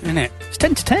uncanny. Isn't it? It's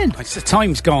 10 to 10. It's the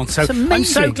time's gone. So It's I'm so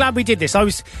amazing. glad we did this. I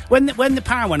was when the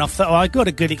power went off. I thought, I got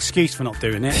a good excuse for not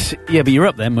doing it. Yeah, but you're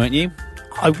up then, weren't you?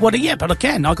 Yeah, but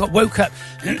again, I got woke up.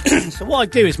 So what I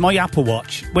do is my Apple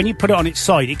Watch. When you put it on its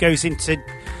side, it goes into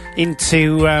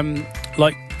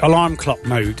like alarm clock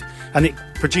mode, and it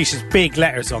produces big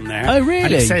letters on there. Oh, really?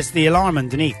 And it says the alarm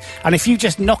underneath. And if you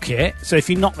just knock it, so if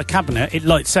you knock the cabinet, it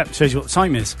lights up, shows you what the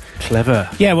time is. Clever.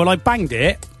 Yeah, well, I banged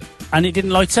it, and it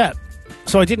didn't light up.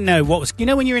 So I didn't know what was... You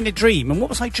know when you're in a dream, and what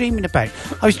was I dreaming about?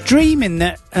 I was dreaming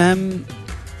that...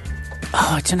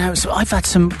 I don't know. I've had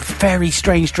some very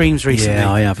strange dreams recently.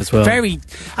 Yeah, I have as well. Very...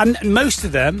 And most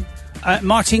of them...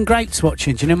 Martin Grout's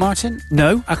watching. Do you know Martin?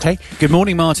 No. Okay. Good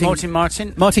morning, Martin.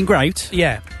 Martin. Martin Grout.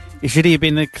 Yeah. Should he have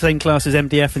been in the same class as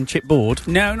MDF and Chip Board?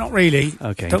 No, not really.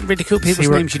 Okay. Don't ridicule people's See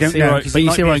where- names you don't see know. where- 'Cause but he you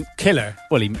might see be where a killer.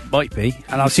 Well, he might be.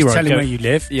 And I'll see just where tell I him go. where you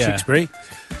live. Yeah. Tewkesbury.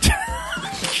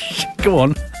 Go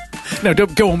on. No,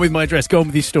 don't go on with my address. Go on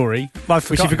with your story. I've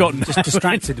Which you've forgotten. Just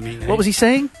distracted me. What was he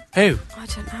saying? Who? I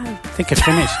don't know. I think I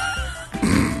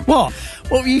finished. What?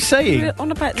 What were you saying? We were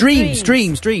on about the Dreams. Weird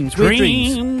dreams.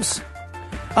 Dreams.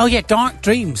 Oh, yeah, dark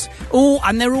dreams. Oh,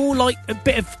 and they're all like a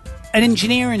bit of an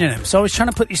engineering in them. So I was trying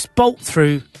to put this bolt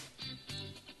through.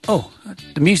 Oh,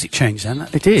 the music changed then.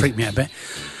 That It did. freaked me out a bit.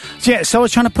 So, yeah, so I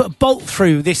was trying to put a bolt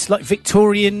through this like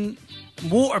Victorian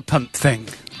water pump thing.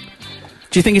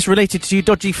 Do you think it's related to your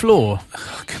dodgy floor?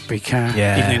 Oh, could be car.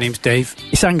 Yeah. Even though name's Dave.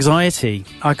 It's anxiety.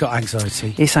 I got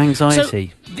anxiety. It's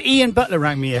anxiety. So, Ian Butler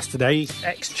rang me yesterday. He's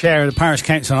ex-chair of the parish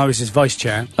council, and I was his vice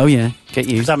chair. Oh, yeah. Get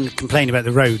He you. was having a complaint about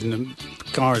the road, and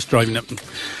the car was driving up.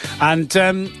 And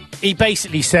he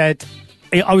basically said,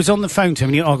 I was on the phone to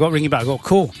him, and I got to ring you back. I got a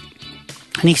call.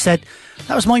 And he said,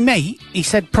 that was my mate. He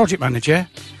said, project manager.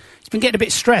 He's been getting a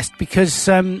bit stressed because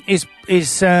his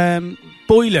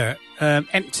boiler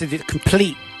emptied the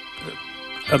complete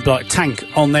like tank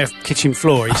on their kitchen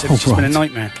floor. He said, it's just been a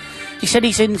nightmare. He said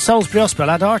he's in Salisbury Hospital,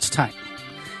 had a heart attack.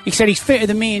 He said he's fitter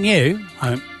than me and you.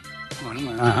 I don't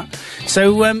like that.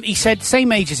 So he said,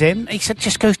 same age as him. He said,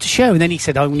 just goes to show. And then he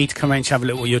said, I need to come around and have a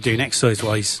look what you're doing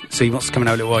exercise-wise. So he wants to come and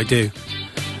have a look what I do.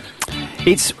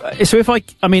 It's so if I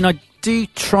do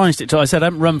try and stick to it. I said I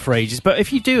haven't run for ages, but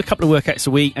if you do a couple of workouts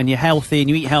a week and you're healthy and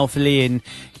you eat healthily, and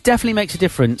it definitely makes a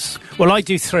difference. Well, I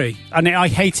do 3, and I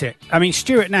hate it. I mean,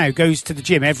 Stuart now goes to the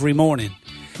gym every morning.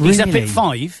 He's up Really? at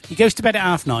 5. He goes to bed at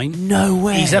 9:30. No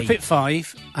way. He's up at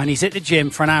 5, and he's at the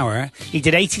gym for an hour. He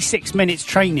did 86 minutes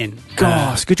training.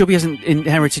 Gosh, good job he hasn't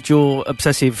inherited your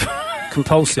obsessive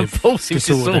Compulsive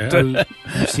disorder.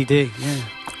 OCD, yeah.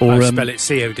 Or, I spell it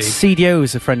COD. CDO,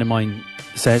 as a friend of mine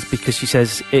says, because she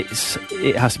says it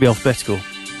has to be alphabetical.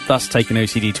 That's taking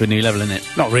OCD to a new level, isn't it?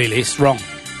 Not really, it's wrong.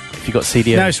 If you got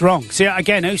CDO. No, it's wrong. See,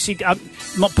 again, OCD,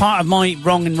 part of my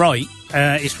wrong and right,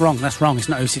 it's wrong. That's wrong. It's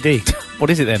not OCD. What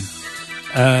is it then?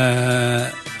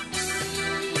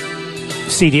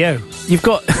 CDO. You've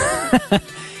got...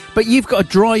 But you've got a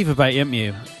drive about you, haven't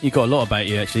you? You've got a lot about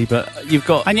you, actually, but you've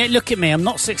got... And yet, look at me. I'm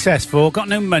not successful, got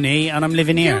no money, and I'm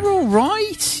living here. You're all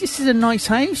right. This is a nice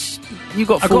house. You've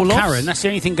got I 4 got lots. Karen. That's the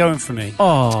only thing going for me.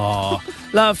 Oh,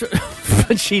 laughs.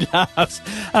 But she laughs.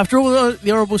 After all the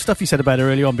horrible stuff you said about her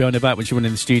earlier on behind her back when she went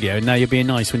in the studio, and now you're being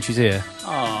nice when she's here.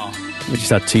 Oh. We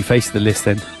just had two-faced to the list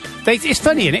then. It's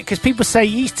funny, isn't it? Because people say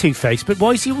he's two-faced, but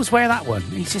why does he always wear that one?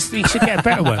 He should get a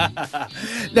better one.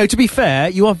 No, to be fair,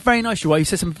 you are very nice. You are. He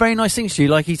said some very nice things to you.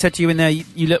 Like he said to you in there,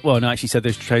 you look... Well, no, actually said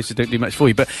those trousers don't do much for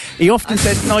you, but he often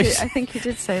said nice... I think he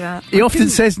did say that. He often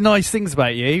says nice things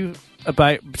about you,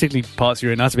 about particularly parts of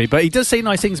your anatomy, but he does say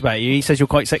nice things about you. He says you're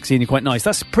quite sexy and you're quite nice.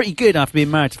 That's pretty good after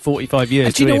being married for 45 years.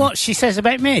 And do you to know him. what she says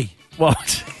about me?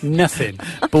 What? Nothing.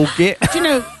 Ball git. Do you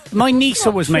know, my niece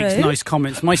always makes true. nice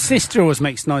comments. My sister always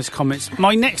makes nice comments.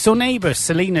 My next-door neighbour,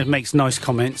 Selena, makes nice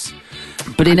comments.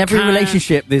 But in every Karen-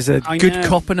 relationship, there's a I good know.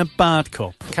 cop and a bad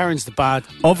cop. Karen's the bad,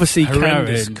 Obviously,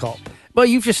 horrendous Karen. cop. Well,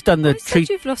 you've just done the I said treat.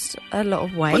 you've lost a lot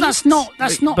of weight. But that's not.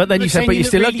 But then you said, saying but you're look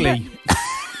still really ugly. bad.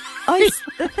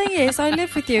 The thing is, I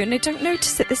live with you and I don't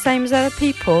notice it the same as other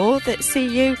people that see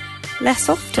you less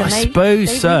often. I suppose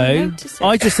they so. really notice it.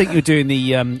 I just think you're doing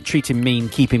the treat him mean,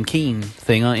 keep him keen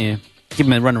thing, aren't you? Give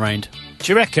him a runaround.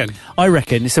 Do you reckon? I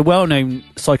reckon it's a well-known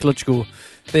psychological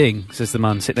thing, says the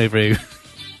man sitting over you.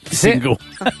 Single.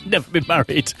 Never been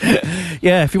married.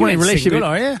 Yeah, if you want a relationship, single,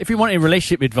 are you? if you want a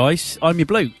relationship advice, I'm your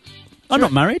bloke. I'm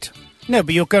not married. No,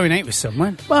 but you're going out with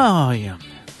someone. Oh, yeah.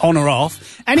 On or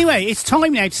off. Anyway, it's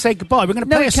time now to say goodbye. We're going to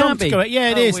No, play a it song can't to be. go out. Yeah,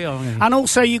 it is. We are. And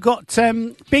also you got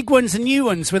big ones and new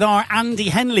ones with our Andy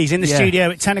Henleys in the Yeah.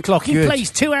 studio at 10 o'clock. He Good. plays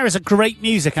 2 hours of great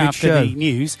music Good after show. the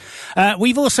news.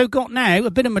 We've also got now a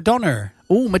bit of Madonna.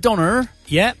 Oh, Madonna.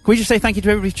 Yeah. Can we just say thank you to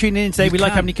everybody tuning in today? You We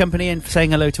like can. having your company and for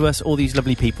saying hello to us, all these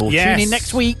lovely people. Yes. Tune in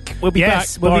next week. We'll be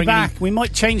Yes, back. we'll be barring back. any- We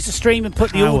might change the stream and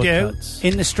put the Power audio cuts.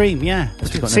 in the stream. Yeah.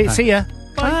 We've got no See ya.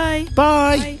 Bye.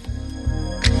 Bye.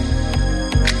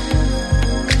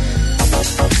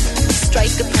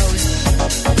 Strike a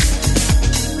pose.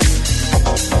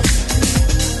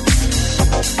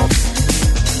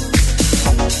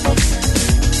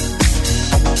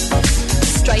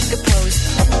 Strike a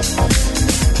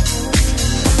pose.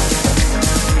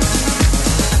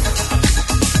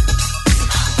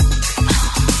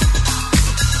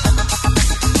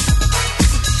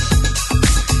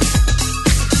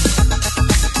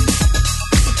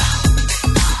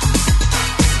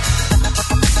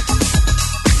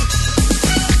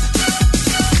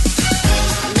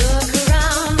 Look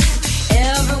around,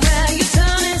 everywhere you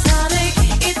turn is heartache.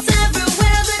 It's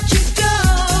everywhere that you go.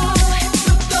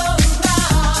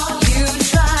 You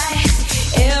try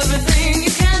everything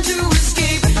you can to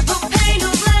escape the pain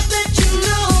of life that you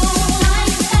know.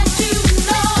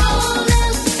 All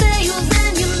else fails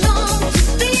and you long to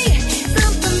be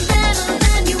something better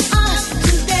than you are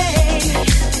today.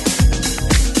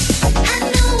 I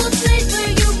know a place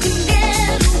where you can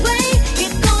get away.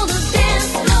 It's called a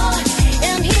dance floor,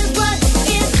 and here's what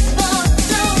it's for.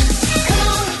 So come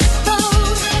on,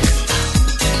 pose.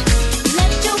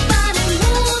 Let your body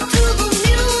move to the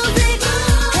music.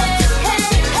 Hey, hey,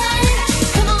 hey.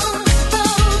 Come on,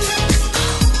 pose.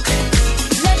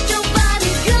 Let your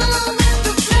body go with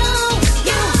the flow.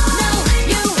 You know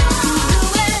you can do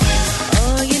it.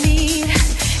 All you need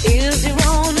is your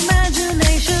own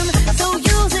imagination. So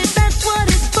use it. That's what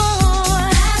it's for.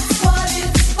 That's what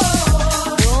it's for.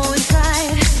 Go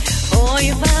inside for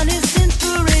your finest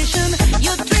inspiration.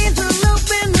 Your dreams will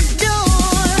open the door.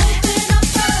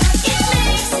 It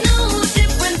makes no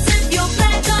difference if you're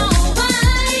black or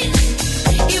white.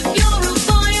 If you're a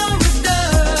boy or a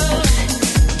girl.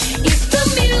 If the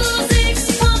music's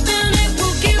pumping, it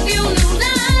will give you new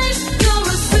life. You're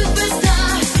a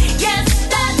superstar. Yes,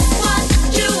 that's what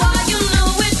you are. You know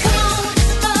it. Come on,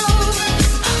 pose.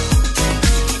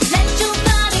 Let your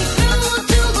body groove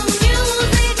to the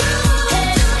music.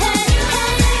 Hey, hey,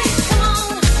 hey. Come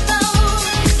on,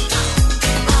 pose.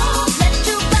 Let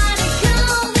your body go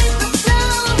with the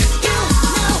flow. You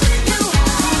know you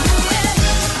can do it.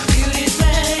 Beauty's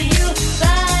where you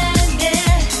find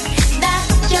it.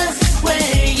 That's just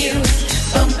where you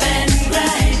bump and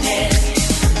grind it.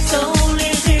 Soul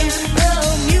is in the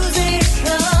music.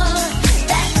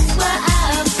 That's why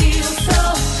I feel so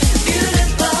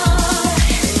beautiful,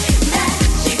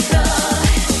 magical,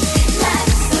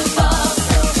 like the ball.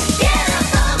 So get up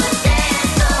on the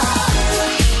dance floor,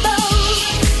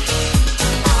 pose.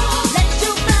 Let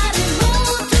your body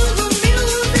move to the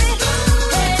music.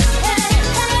 Hey, hey,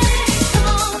 hey. Come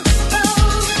on,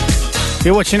 pose. If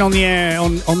you're watching on the air,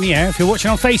 on the air, if you're watching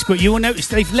on Facebook, you will notice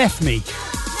they've left me.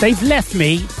 They've left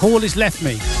me. Paul has left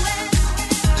me.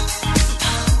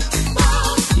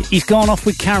 He's gone off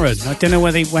with Karen. I don't know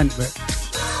where they went, but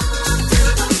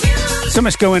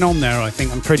something's going on there, I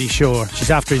think. I'm pretty sure. She's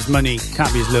after his money.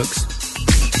 Can't be his looks.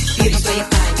 Beauty's where you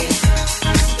find it.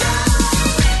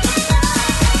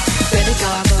 Greta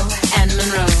Garbo and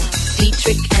Monroe,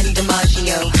 Dietrich and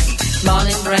DiMaggio,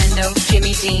 Marlon Brando,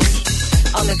 Jimmy Dean,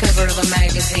 on the cover of a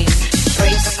magazine.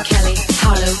 Grace Kelly,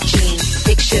 Harlow Jean,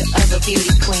 picture of a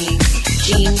beauty queen.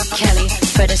 Jean Kelly,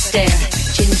 Fred Astaire,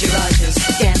 Ginger Rogers,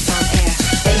 dance on air.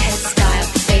 They had style,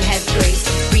 they had grace.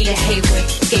 Rita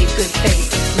Hayworth gave good face.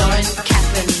 Lauren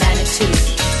Catherine Manitou,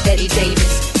 Betty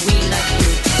Davis, we love you.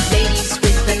 Ladies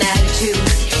with an attitude,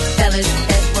 fellas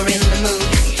that were in the mood.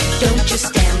 Don't just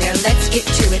stand there, let's get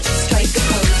to it. Strike a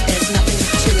pose, there's nothing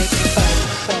to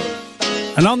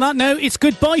it. And on that note, it's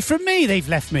goodbye from me. They've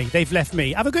left me. They've left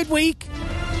me. Have a good week.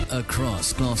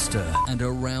 Across Gloucester and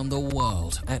around the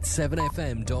world at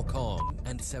 7fm.com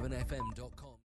and 7fm.com.